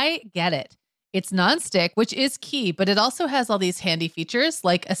 I get it. It's nonstick, which is key, but it also has all these handy features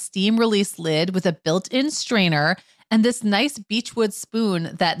like a steam release lid with a built-in strainer and this nice beechwood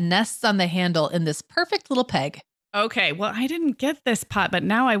spoon that nests on the handle in this perfect little peg. Okay, well, I didn't get this pot, but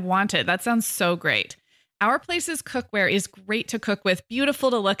now I want it. That sounds so great. Our Place's cookware is great to cook with,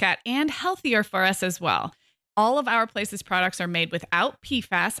 beautiful to look at, and healthier for us as well. All of Our Place's products are made without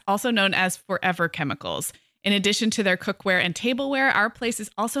PFAS, also known as forever chemicals. In addition to their cookware and tableware, Our Place is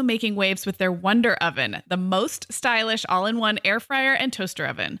also making waves with their Wonder Oven, the most stylish all-in-one air fryer and toaster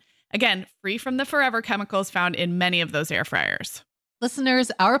oven. Again, free from the forever chemicals found in many of those air fryers.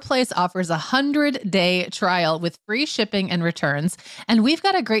 Listeners, Our Place offers a 100-day trial with free shipping and returns, and we've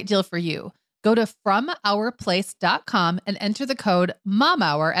got a great deal for you. Go to FromOurPlace.com and enter the code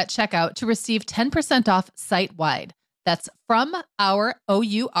MOMHOUR at checkout to receive 10% off site-wide. That's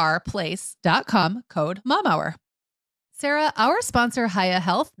FromOurPlace.com, code MOMHOUR. Sarah, our sponsor, Hiya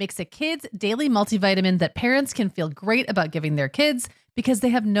Health, makes a kids' daily multivitamin that parents can feel great about giving their kids because they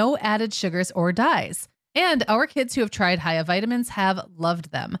have no added sugars or dyes. And our kids who have tried Hiya vitamins have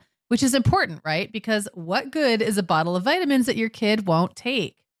loved them, which is important, right? Because what good is a bottle of vitamins that your kid won't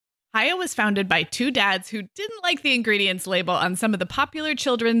take? Hiya was founded by two dads who didn't like the ingredients label on some of the popular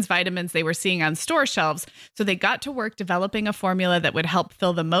children's vitamins they were seeing on store shelves, so they got to work developing a formula that would help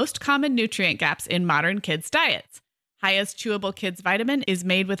fill the most common nutrient gaps in modern kids' diets. Hiya's Chewable Kids Vitamin is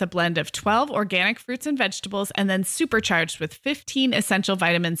made with a blend of 12 organic fruits and vegetables and then supercharged with 15 essential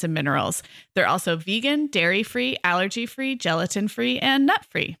vitamins and minerals. They're also vegan, dairy-free, allergy-free, gelatin-free, and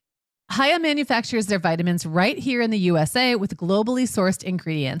nut-free. Hiya manufactures their vitamins right here in the USA with globally sourced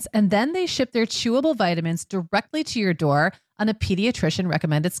ingredients, and then they ship their chewable vitamins directly to your door on a pediatrician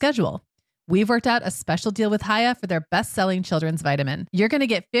recommended schedule. We've worked out a special deal with Hiya for their best-selling children's vitamin. You're going to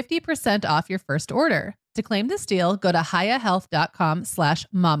get 50% off your first order. To claim this deal, go to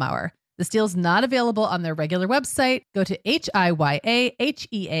hiyahealth.com/momhour. This deal's not available on their regular website. Go to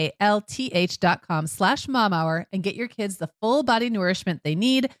hiyahealth.com/momhour and get your kids the full body nourishment they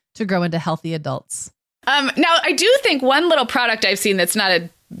need to grow into healthy adults. Now, I do think one little product I've seen that's not a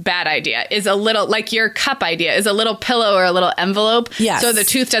bad idea is a little, like your cup idea, is a little pillow or a little envelope. Yes. So the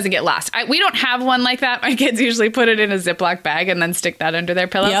tooth doesn't get lost. We don't have one like that. My kids usually put it in a Ziploc bag and then stick that under their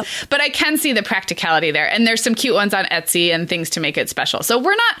pillow. Yep. But I can see the practicality there. And there's some cute ones on Etsy and things to make it special. So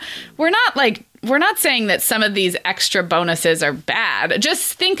we're not saying that some of these extra bonuses are bad.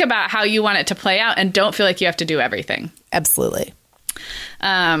 Just think about how you want it to play out and don't feel like you have to do everything. Absolutely.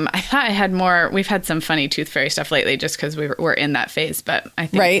 I thought I had more. We've had some funny Tooth Fairy stuff lately just because we're in that phase, but I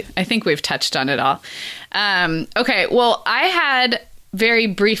think we've touched on it all. Okay, well, I had very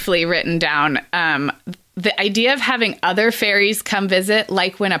briefly written down the idea of having other fairies come visit,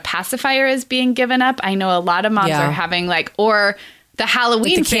 like when a pacifier is being given up. I know a lot of moms are having or the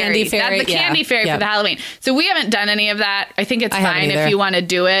Halloween like the candy fairy. fairy. The candy fairy for the Halloween. So we haven't done any of that. I think it's fine if you want to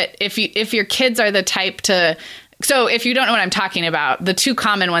do it. If your kids are the type to... So if you don't know what I'm talking about, the two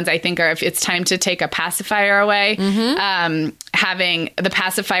common ones I think are if it's time to take a pacifier away, having the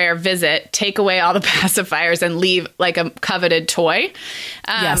pacifier visit, take away all the pacifiers and leave like a coveted toy.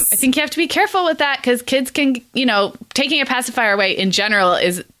 Yes. I think you have to be careful with that because kids can, taking a pacifier away in general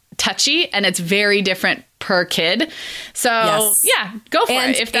is touchy and it's very different per kid. So go for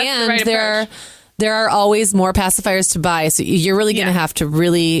it if that's the right approach. There are always more pacifiers to buy, so you're really going to have to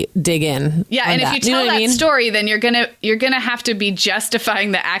really dig in. Yeah, and if you tell that story, then you're gonna have to be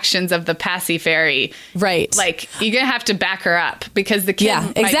justifying the actions of the Passy Fairy, right? Like you're gonna have to back her up because the kid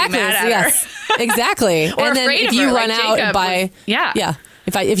might be mad at her. Exactly. Or and then afraid if of you her, run like out Jacob and buy,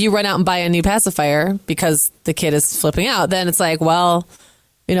 if you run out and buy a new pacifier because the kid is flipping out, then it's like, well.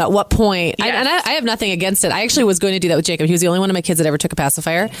 At what point? Yes. I have nothing against it. I actually was going to do that with Jacob. He was the only one of my kids that ever took a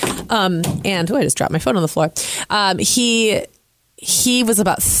pacifier. I just dropped my phone on the floor. He was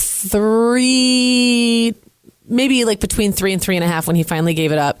about 3, maybe like between 3 and 3.5 when he finally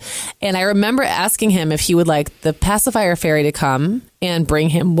gave it up. And I remember asking him if he would like the pacifier fairy to come and bring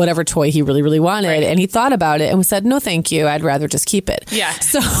him whatever toy he really, really wanted. Right. And he thought about it and said, no, thank you. I'd rather just keep it. Yeah.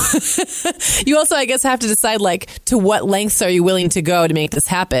 So you also, I guess, have to decide to what lengths are you willing to go to make this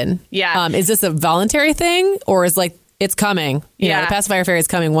happen? Yeah. Is this a voluntary thing or is it's coming? The pacifier fairy is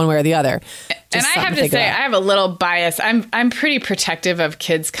coming one way or the other. And I have to say, I have a little bias. I'm pretty protective of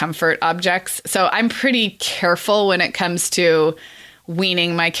kids' comfort objects. So I'm pretty careful when it comes to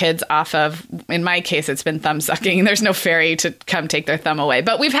weaning my kids off of, in my case, it's been thumb sucking. There's no fairy to come take their thumb away.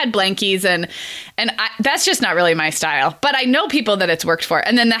 But we've had blankies and that's just not really my style. But I know people that it's worked for.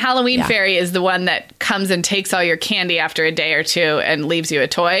 And then the Halloween fairy is the one that comes and takes all your candy after a day or two and leaves you a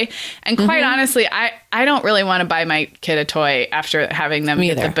toy. And quite honestly, I don't really want to buy my kid a toy after having them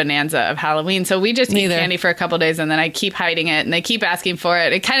get the bonanza of Halloween. So we just eat candy for a couple of days and then I keep hiding it and they keep asking for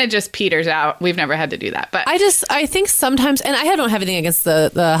it. It kind of just peters out. We've never had to do that. But I think sometimes, and I don't have anything against the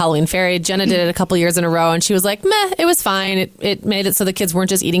Halloween fairy. Jenna did it a couple years in a row and she was like, meh, it was fine. It made it so the kids weren't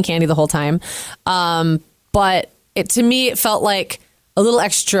just eating candy the whole time. But to me, it felt like a little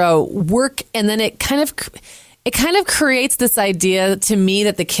extra work, and then it kind of creates this idea to me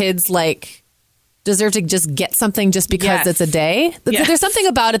that the kids like deserve to just get something just because it's a day. Yes. There's something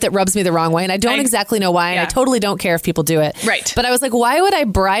about it that rubs me the wrong way, and I don't exactly know why, and I totally don't care if people do it. Right. But I was like, why would I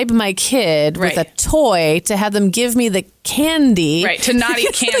bribe my kid with a toy to have them give me the candy? Right, to not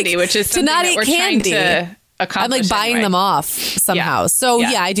eat candy, which is something that we're trying to accomplish. I'm like buying them off somehow. So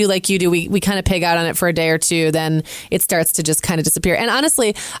I do like you do. We kind of pig out on it for a day or two, then it starts to just kind of disappear. And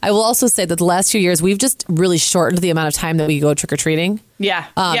honestly, I will also say that the last few years, we've just really shortened the amount of time that we go trick-or-treating. Yeah.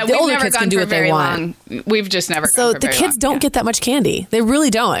 The we've older never kids gone can do for what they very want. long. We've just never So gone for the very kids long. don't get that much candy. They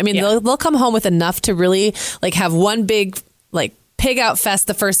really don't. I mean, they'll come home with enough to really like have one big like pig out fest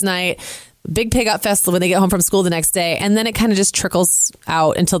the first night, big pig out fest when they get home from school the next day, and then it kind of just trickles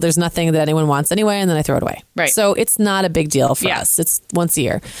out until there's nothing that anyone wants anyway, and then I throw it away. Right. So it's not a big deal for us. It's once a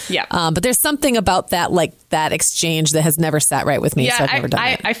year. Yeah. But there's something about that, like that exchange that has never sat right with me. Yeah, so I've never done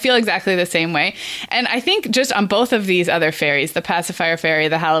it. I feel exactly the same way. And I think just on both of these other fairies, the pacifier fairy,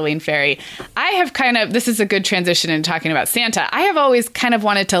 the Halloween fairy, I have this is a good transition in talking about Santa. I have always kind of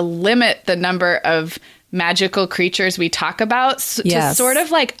wanted to limit the number of magical creatures we talk about to sort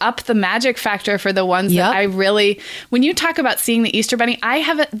of like up the magic factor for the ones that I really, when you talk about seeing the Easter Bunny, I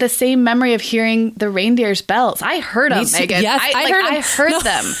have the same memory of hearing the reindeer's bells. I heard them, Megan. Yes, I heard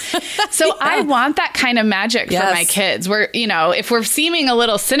them. So I want that kind of magic for my kids where, if we're seeming a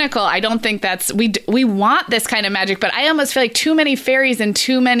little cynical, I don't think we want this kind of magic, but I almost feel like too many fairies and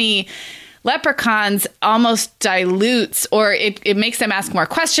too many leprechauns almost dilutes, or it makes them ask more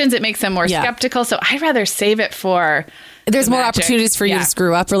questions. It makes them more skeptical. So I'd rather save it for there's more opportunities for you to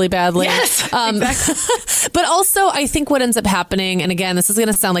screw up really badly. Yes, exactly. But also, I think what ends up happening, and again, this is going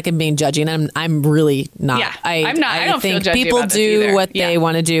to sound like I'm being judgy, and I'm really not. Yeah, I'm not. I don't think feel judgy people about this do either. what they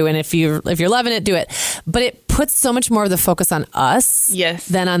want to do, and if you're loving it, do it. But it puts so much more of the focus on us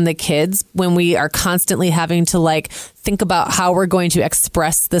than on the kids when we are constantly having to like think about how we're going to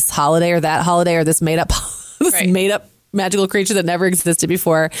express this holiday or that holiday or this made up magical creature that never existed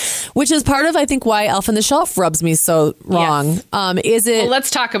before, which is part of, I think, why Elf on the Shelf rubs me so wrong. Is it? Well, let's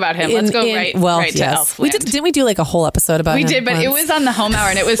talk about him. Let's go right to Elf. Didn't we do like a whole episode about him? We did, but once? It was on the home hour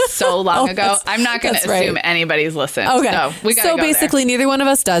and it was so long ago. I'm not going to assume anybody's listened. Okay. So we got So basically, neither one of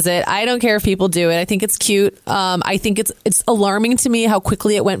us does it. I don't care if people do it. I think it's cute. I think it's alarming to me how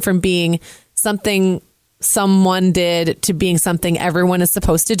quickly it went from being something someone did to being something everyone is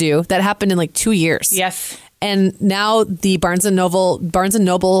supposed to do. That happened in like 2 years. Yes. And now the Barnes and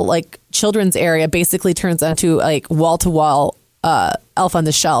Noble like children's area basically turns into like wall to wall Elf on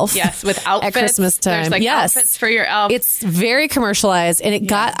the Shelf. Yes, with outfits at Christmas time. There's like outfits for your elf. It's very commercialized, and it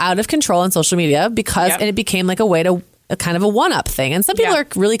got out of control on social media because and it became like a way to a kind of a one-up thing. And some people are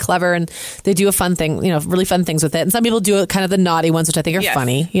really clever and they do a fun thing, really fun things with it. And some people do kind of the naughty ones, which I think are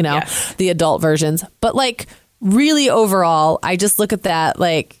funny, the adult versions. But like really overall, I just look at that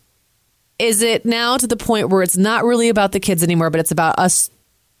like, is it now to the point where it's not really about the kids anymore, but it's about us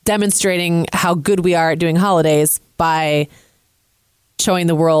demonstrating how good we are at doing holidays by showing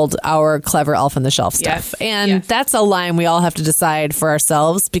the world our clever Elf on the Shelf stuff? And that's a line we all have to decide for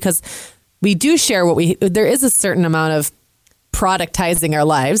ourselves, because we do share there is a certain amount of productizing our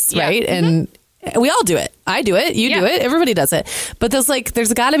lives, right? And we all do it. I do it. You do it. Everybody does it. But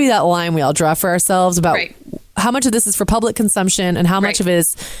there's got to be that line we all draw for ourselves about how much of this is for public consumption and how much of it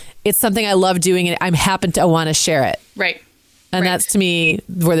is it's something I love doing and I'm happen to want to share it. Right. And that's to me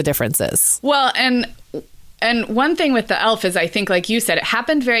where the difference is. Well, and one thing with the elf is, I think, like you said, it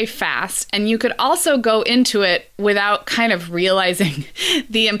happened very fast, and you could also go into it without kind of realizing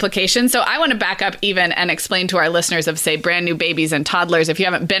the implications. So I want to back up even and explain to our listeners of, say, brand new babies and toddlers, if you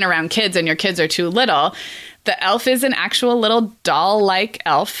haven't been around kids and your kids are too little, the elf is an actual little doll-like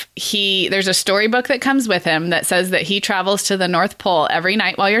elf. There's a storybook that comes with him that says that he travels to the North Pole every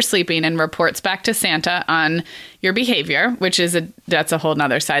night while you're sleeping and reports back to Santa on your behavior, which is that's a whole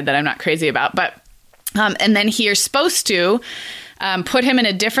nother side that I'm not crazy about. But and then you're supposed to put him in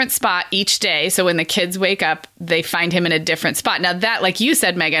a different spot each day. So when the kids wake up, they find him in a different spot. Now that, like you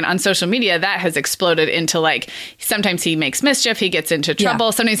said, Megan, on social media, that has exploded into like, sometimes he makes mischief, he gets into trouble.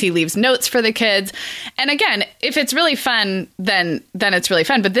 Yeah. Sometimes he leaves notes for the kids. And again, if it's really fun, then it's really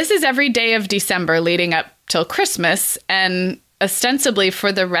fun. But this is every day of December leading up till Christmas, and ostensibly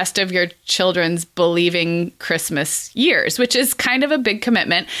for the rest of your children's believing Christmas years, which is kind of a big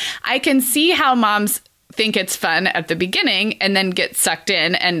commitment. I can see how moms think it's fun at the beginning and then get sucked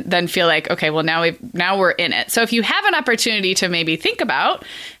in and then feel like, okay, well now we're in it. So if you have an opportunity to maybe think about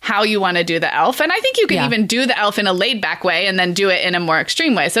how you want to do the elf, and I think you can even do the elf in a laid back way and then do it in a more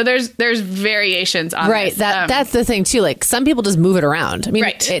extreme way. So there's variations on right. this. That's the thing too. Like some people just move it around. I mean,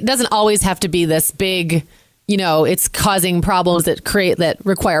 it doesn't always have to be this big, it's causing problems that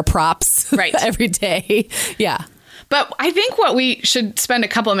require props every day. Yeah. But I think what we should spend a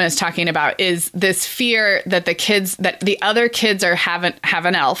couple of minutes talking about is this fear that the other kids have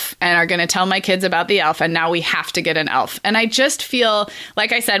an elf and are going to tell my kids about the elf, and now we have to get an elf. And I just feel,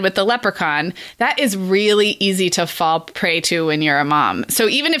 like I said, with the leprechaun, that is really easy to fall prey to when you're a mom. So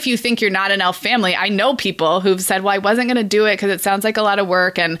even if you think you're not an elf family, I know people who've said, well, I wasn't going to do it because it sounds like a lot of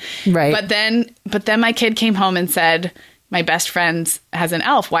work. But then my kid came home and said, my best friend has an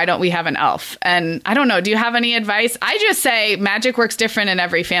elf. Why don't we have an elf? And I don't know. Do you have any advice? I just say magic works different in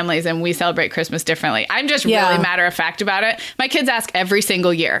every family and we celebrate Christmas differently. I'm just really matter of fact about it. My kids ask every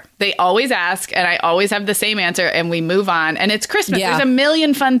single year. They always ask and I always have the same answer and we move on. And it's Christmas. Yeah. There's a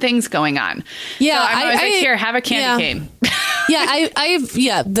million fun things going on. Yeah. So I'm always like, here, have a candy cane.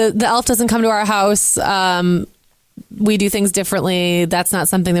 The elf doesn't come to our house. We do things differently. That's not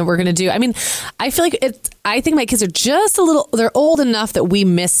something that we're going to do. I mean, I feel like I think my kids are just they're old enough that we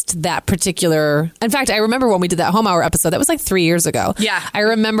missed that particular. In fact, I remember when we did that home hour episode, that was like 3 years ago. Yeah. I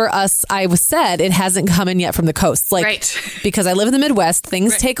remember I said it hasn't come in yet from the coast. Like, because I live in the Midwest,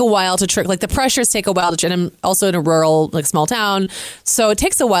 things take a while to trickle. Like the pressures take a while and I'm also in a rural, like small town. So it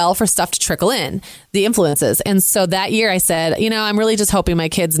takes a while for stuff to trickle in, the influences. And so that year I said, I'm really just hoping my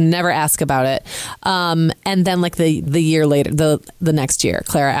kids never ask about it. And then like the year later, the next year,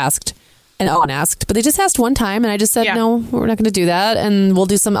 Clara asked and Owen asked, but they just asked one time and I just said, no, we're not going to do that. And we'll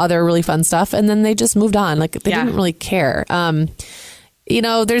do some other really fun stuff. And then they just moved on. Like they didn't really care.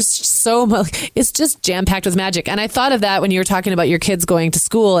 There's so much, it's just jam packed with magic. And I thought of that when you were talking about your kids going to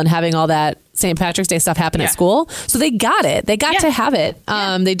school and having all that St. Patrick's Day stuff happen at school. So they got it. They got to have it.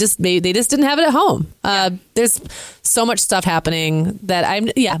 They just didn't have it at home. There's so much stuff happening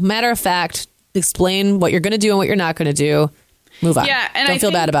that matter of fact, explain what you're going to do and what you're not going to do. Move on. Yeah, and don't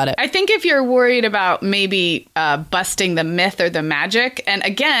feel bad about it. I think if you're worried about maybe busting the myth or the magic, and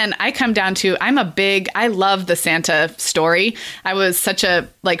again, I come down to I love the Santa story. I was such a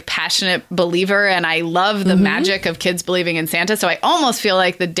passionate believer, and I love the magic of kids believing in Santa. So I almost feel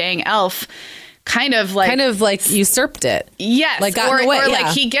like the dang elf kind of like usurped it. Yes. Like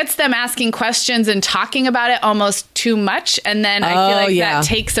he gets them asking questions and talking about it almost too much. And then I feel like that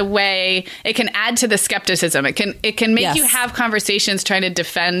takes away, it can add to the skepticism. It can make you have conversations trying to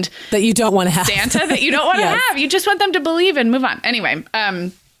defend that you don't want to have Santa that you don't want to have. You just want them to believe and move on. Anyway. I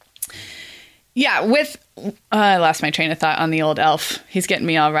lost my train of thought on the old elf. He's getting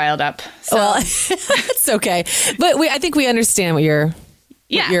me all riled up. So. Well, it's okay. But I think we understand what your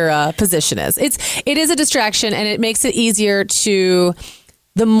position is. It is a distraction and it makes it easier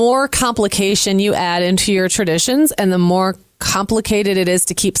the more complication you add into your traditions and the more complicated it is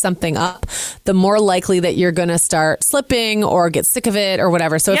to keep something up, the more likely that you're going to start slipping or get sick of it or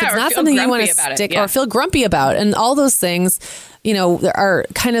whatever. So if it's not something you want to stick or feel grumpy about, and all those things, are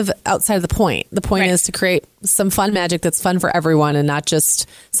kind of outside of the point. The point is to create some fun magic that's fun for everyone and not just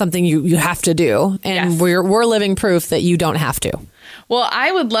something you have to do. And we're living proof that you don't have to. Well,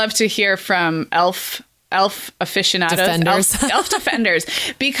 I would love to hear from elf aficionados, elf defenders,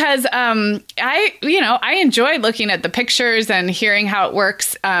 because I enjoy looking at the pictures and hearing how it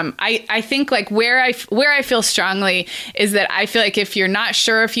works. I think where I feel strongly is that I feel like if you're not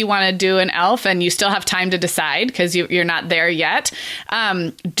sure if you want to do an elf and you still have time to decide because you're not there yet,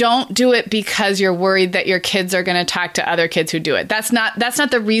 don't do it because you're worried that your kids are going to talk to other kids who do it. That's not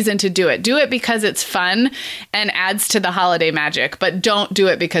the reason to do it. Do it because it's fun and adds to the holiday magic, but don't do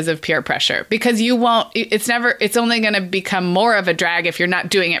it because of peer pressure, because you won't. It's only going to become more of a drag if you're not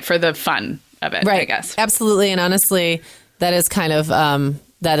doing it for the fun of it, I guess. Absolutely. And honestly, that is kind of,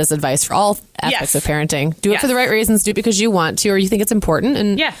 that is advice for all aspects of parenting. Do it for the right reasons. Do it because you want to, or you think it's important.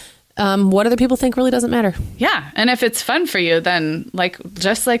 And what other people think really doesn't matter. Yeah. And if it's fun for you, then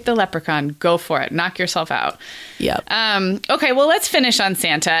just like the leprechaun, go for it. Knock yourself out. Yep. Okay. Well, let's finish on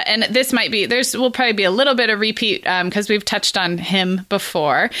Santa. And this will probably be a little bit of repeat because we've touched on him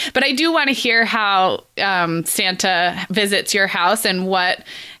before. But I do want to hear how Santa visits your house and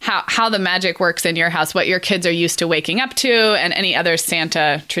how the magic works in your house, what your kids are used to waking up to, and any other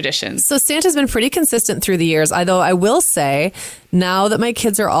Santa traditions. So Santa's been pretty consistent through the years, although I will say now that my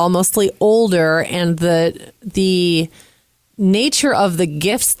kids are all mostly older and the nature of the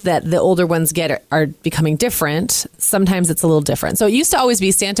gifts that the older ones get are becoming different, sometimes it's a little different. So it used to always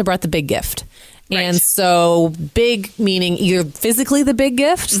be Santa brought the big gift. Right. And so big meaning either physically the big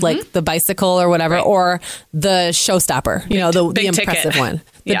gift, like the bicycle or whatever, or the showstopper, the impressive one,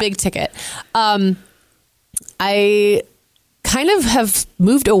 the big ticket. I kind of have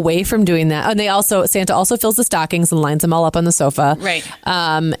moved away from doing that. And Santa also fills the stockings and lines them all up on the sofa. Right.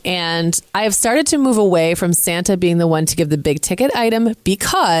 And I have started to move away from Santa being the one to give the big ticket item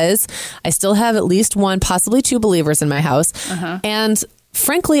because I still have at least one, possibly two believers in my house. And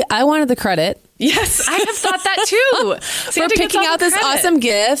frankly, I wanted the credit. Yes, I have thought that too. For picking out this awesome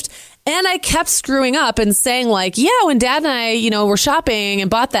gift. And I kept screwing up and saying like, yeah, when Dad and I, were shopping and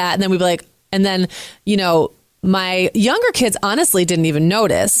bought that. And then we'd be like, and then, my younger kids honestly didn't even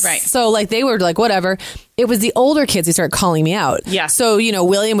notice. Right. So like they were like, whatever. It was the older kids who started calling me out. Yeah. So,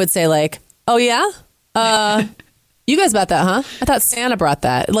 William would say like, oh yeah? You guys bought that, huh? I thought Santa brought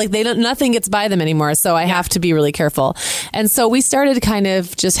that. Like nothing gets by them anymore. So I have to be really careful. And so we started kind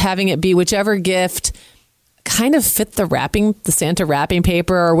of just having it be whichever gift kind of fit the Santa wrapping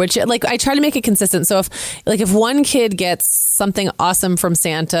paper, or which, like, I try to make it consistent. So if one kid gets something awesome from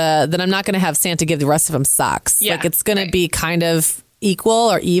Santa, then I'm not going to have Santa give the rest of them socks. Yeah, like it's going to be kind of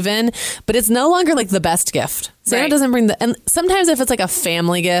equal or even, but it's no longer like the best gift. Santa doesn't bring and sometimes if it's like a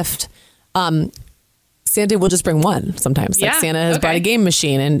family gift, Santa will just bring one sometimes. Like Santa has brought a game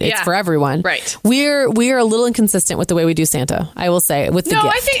machine and it's for everyone. Right. We are a little inconsistent with the way we do Santa, I will say, with the gift.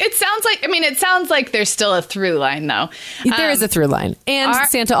 I think it sounds like there's still a through line though. There is a through line. And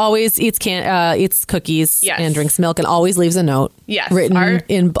Santa always eats cookies and drinks milk and always leaves a note written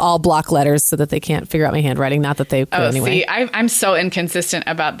in all block letters so that they can't figure out my handwriting. Not that they could anyway. See, I'm so inconsistent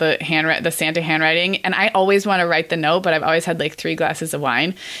about the Santa handwriting, and I always want to write the note, but I've always had like 3 glasses of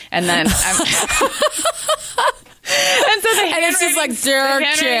wine, and then I'm... And so it's just like, dear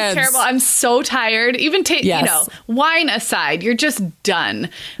kids. Terrible. I'm so tired. Even wine aside, you're just done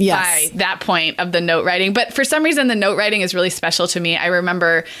by that point of the note writing. But for some reason, the note writing is really special to me. I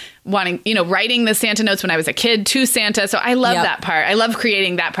remember wanting, writing the Santa notes when I was a kid to Santa. So I love that part. I love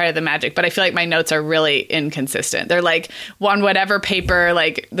creating that part of the magic. But I feel like my notes are really inconsistent. They're like on whatever paper,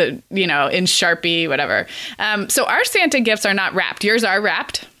 like in Sharpie, whatever. So our Santa gifts are not wrapped. Yours are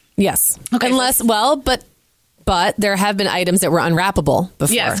wrapped? Yes. Okay. But there have been items that were unwrappable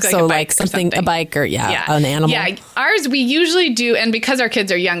before. Yes, so like a bike or an animal. Yeah, ours we usually do, and because our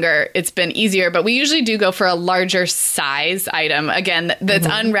kids are younger, it's been easier, but we usually do go for a larger size item. Again, that's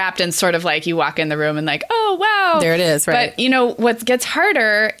unwrapped and sort of like you walk in the room and like, oh, wow. There it is, right? But what gets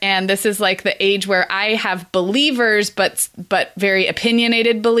harder, and this is like the age where I have believers, but very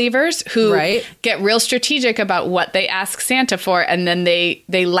opinionated believers who get real strategic about what they ask Santa for, and then they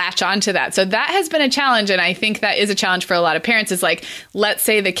latch onto that. So that has been a challenge, and I think that is a challenge for a lot of parents is like, let's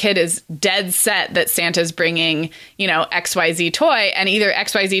say the kid is dead set that Santa's bringing, XYZ toy, and either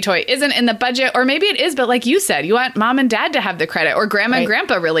XYZ toy isn't in the budget, or maybe it is, but like you said, you want mom and dad to have the credit, or grandma and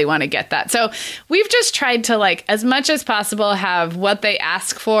grandpa really want to get that. So we've just tried to, like, as much as possible, have what they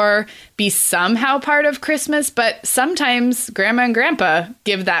ask for be somehow part of Christmas, but sometimes grandma and grandpa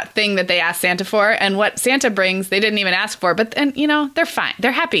give that thing that they asked Santa for, and what Santa brings, they didn't even ask for, but then, they're fine.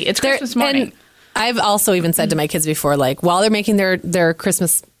 They're happy. It's Christmas morning. I've also even said to my kids before, like, while they're making their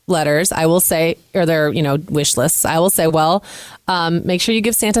Christmas letters, I will say, or their, wish lists, I will say, well, make sure you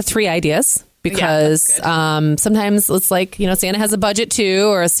give Santa 3 ideas. Because sometimes it's like, Santa has a budget too,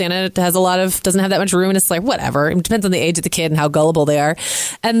 or Santa doesn't have that much room, and it's like, whatever. It depends on the age of the kid and how gullible they are.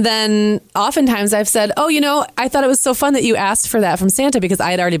 And then oftentimes I've said, oh, I thought it was so fun that you asked for that from Santa because I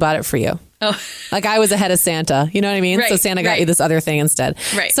had already bought it for you. Oh. Like I was ahead of Santa, you know what I mean? So Santa got you this other thing instead.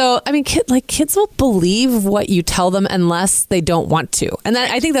 Right. So, I mean, kids will believe what you tell them unless they don't want to. And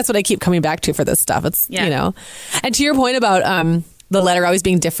I think that's what I keep coming back to for this stuff. It's, and to your point about, the letter always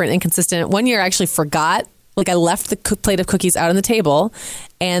being different and consistent. One year I actually forgot, like I left the plate of cookies out on the table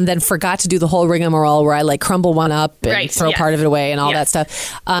and then forgot to do the whole rigmarole where I like crumble one up and throw part of it away and all that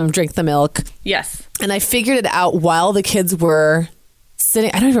stuff. Drink the milk. Yes. And I figured it out while the kids were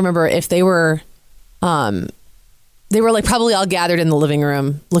sitting. I don't even remember if they were like probably all gathered in the living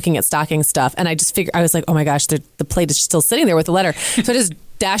room looking at stocking stuff. And I just figured, I was like, oh my gosh, the plate is still sitting there with the letter. So I just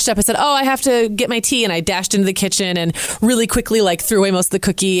dashed up. I said, oh, I have to get my tea. And I dashed into the kitchen and really quickly like threw away most of the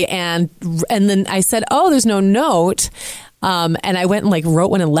cookie. And then I said, oh, there's no note. And I went and like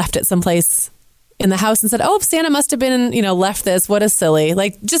wrote one and left it someplace in the house and said, oh, Santa must have been, left this. What a silly,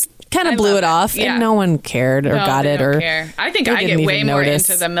 like just kind of blew it off and no one cared or got it or care. I think I get way more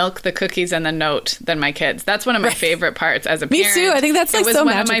into the milk, the cookies and the note than my kids. That's one of my favorite parts as a parent. Me too. I think that's like so magical. It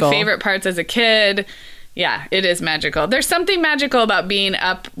was one of my favorite parts as a kid. Yeah, it is magical. There's something magical about being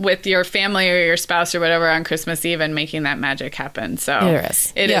up with your family or your spouse or whatever on Christmas Eve and making that magic happen. So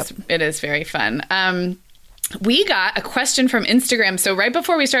it is very fun. We got a question from Instagram. So right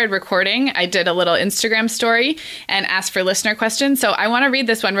before we started recording, I did a little Instagram story and asked for listener questions. So I want to read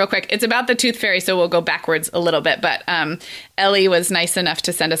this one real quick. It's about the tooth fairy, so we'll go backwards a little bit. But Ellie was nice enough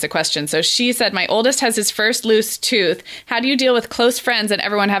to send us a question. So she said, my oldest has his first loose tooth. How do you deal with close friends and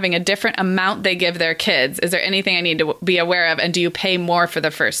everyone having a different amount they give their kids? Is there anything I need to be aware of? And do you pay more for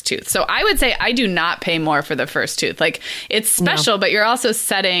the first tooth? So I would say I do not pay more for the first tooth. Like, it's special, but you're also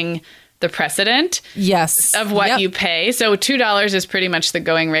setting the precedent of what you pay. So $2 is pretty much the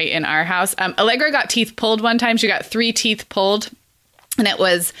going rate in our house. Allegra got teeth pulled one time. She got 3 teeth pulled, and it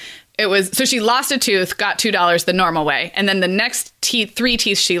was so she lost a tooth, got $2 the normal way, and then the next 3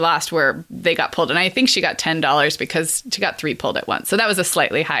 teeth she lost they got pulled, and I think she got $10 because she got 3 pulled at once. So that was a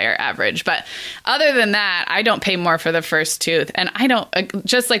slightly higher average. But other than that, I don't pay more for the first tooth, and I don't,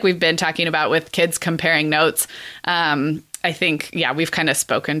 just like we've been talking about with kids comparing notes. I think, we've kind of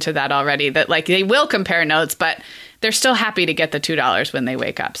spoken to that already, that like they will compare notes, but they're still happy to get the $2 when they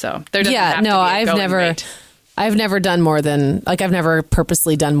wake up. So there doesn't have to be a going rate. I've never done more than, like, I've never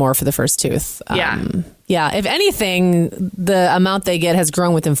purposely done more for the first tooth. If anything, the amount they get has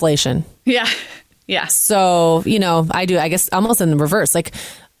grown with inflation. Yeah. So, I guess almost in the reverse. Like,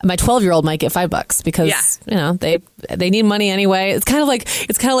 my 12-year-old might get $5 because they need money anyway. It's kind of like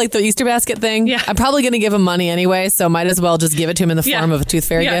the Easter basket thing. Yeah. I'm probably going to give him money anyway, so might as well just give it to him in the form of a tooth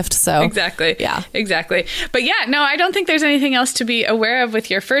fairy gift. So exactly. But I don't think there's anything else to be aware of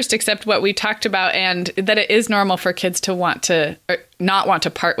with your first except what we talked about, and that it is normal for kids to want to or not want to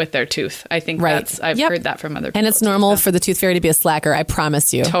part with their tooth. I think I've heard that from other people. And it's normal for the tooth fairy to be a slacker. I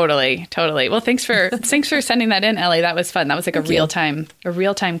promise you. Totally. Well, thanks for sending that in, Ellie. That was fun. That was like a real time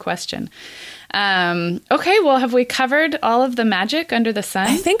question. Okay, well, have we covered all of the magic under the sun?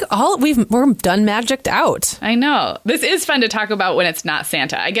 I think we're done magicked out. I know. This is fun to talk about when it's not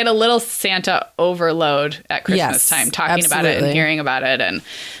Santa. I get a little Santa overload at Christmas time, talking about it and hearing about it. And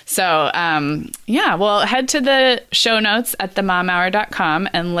so, well, head to the show notes at themomhour.com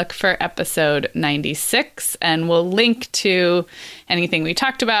and look for episode 96. And we'll link to anything we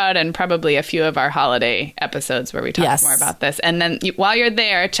talked about and probably a few of our holiday episodes where we talk more about this. And then while you're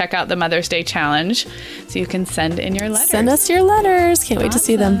there, check out the Mother's Day Challenge so you can send in your letters. Send us your letters. Can't wait to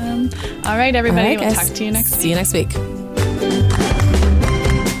see them. All right, everybody. We'll talk to you next week. See you next week.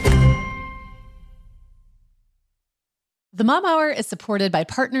 The Mom Hour is supported by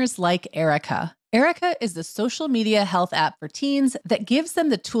partners like Erica. Erica is the social media health app for teens that gives them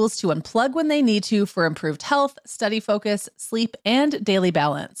the tools to unplug when they need to for improved health, study focus, sleep, and daily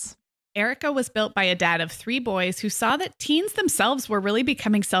balance. Erica was built by a dad of 3 boys who saw that teens themselves were really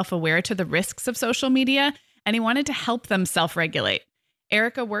becoming self-aware to the risks of social media, and he wanted to help them self-regulate.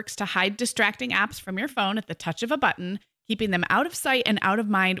 Erica works to hide distracting apps from your phone at the touch of a button, keeping them out of sight and out of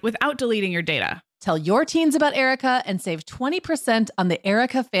mind without deleting your data. Tell your teens about Erica and save 20% on the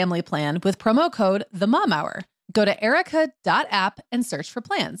Erica family plan with promo code TheMomHour. Go to erica.app and search for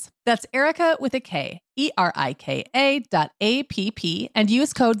plans. That's Erica with a K, ERIKA.app, and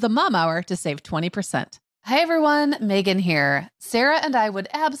use code TheMomHour to save 20%. Hi everyone, Megan here. Sarah and I would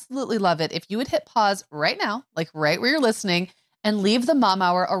absolutely love it if you would hit pause right now, like right where you're listening, and leave the Mom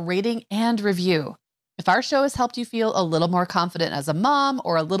Hour a rating and review. If our show has helped you feel a little more confident as a mom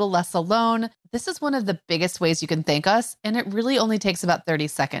or a little less alone, this is one of the biggest ways you can thank us, and it really only takes about 30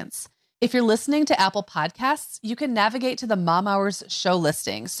 seconds. If you're listening to Apple Podcasts, you can navigate to the Mom Hour's show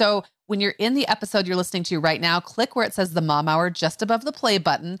listing. So when you're in the episode you're listening to right now, click where it says the Mom Hour just above the play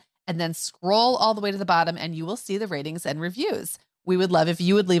button, and then scroll all the way to the bottom and you will see the ratings and reviews. We would love if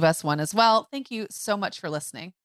you would leave us one as well. Thank you so much for listening.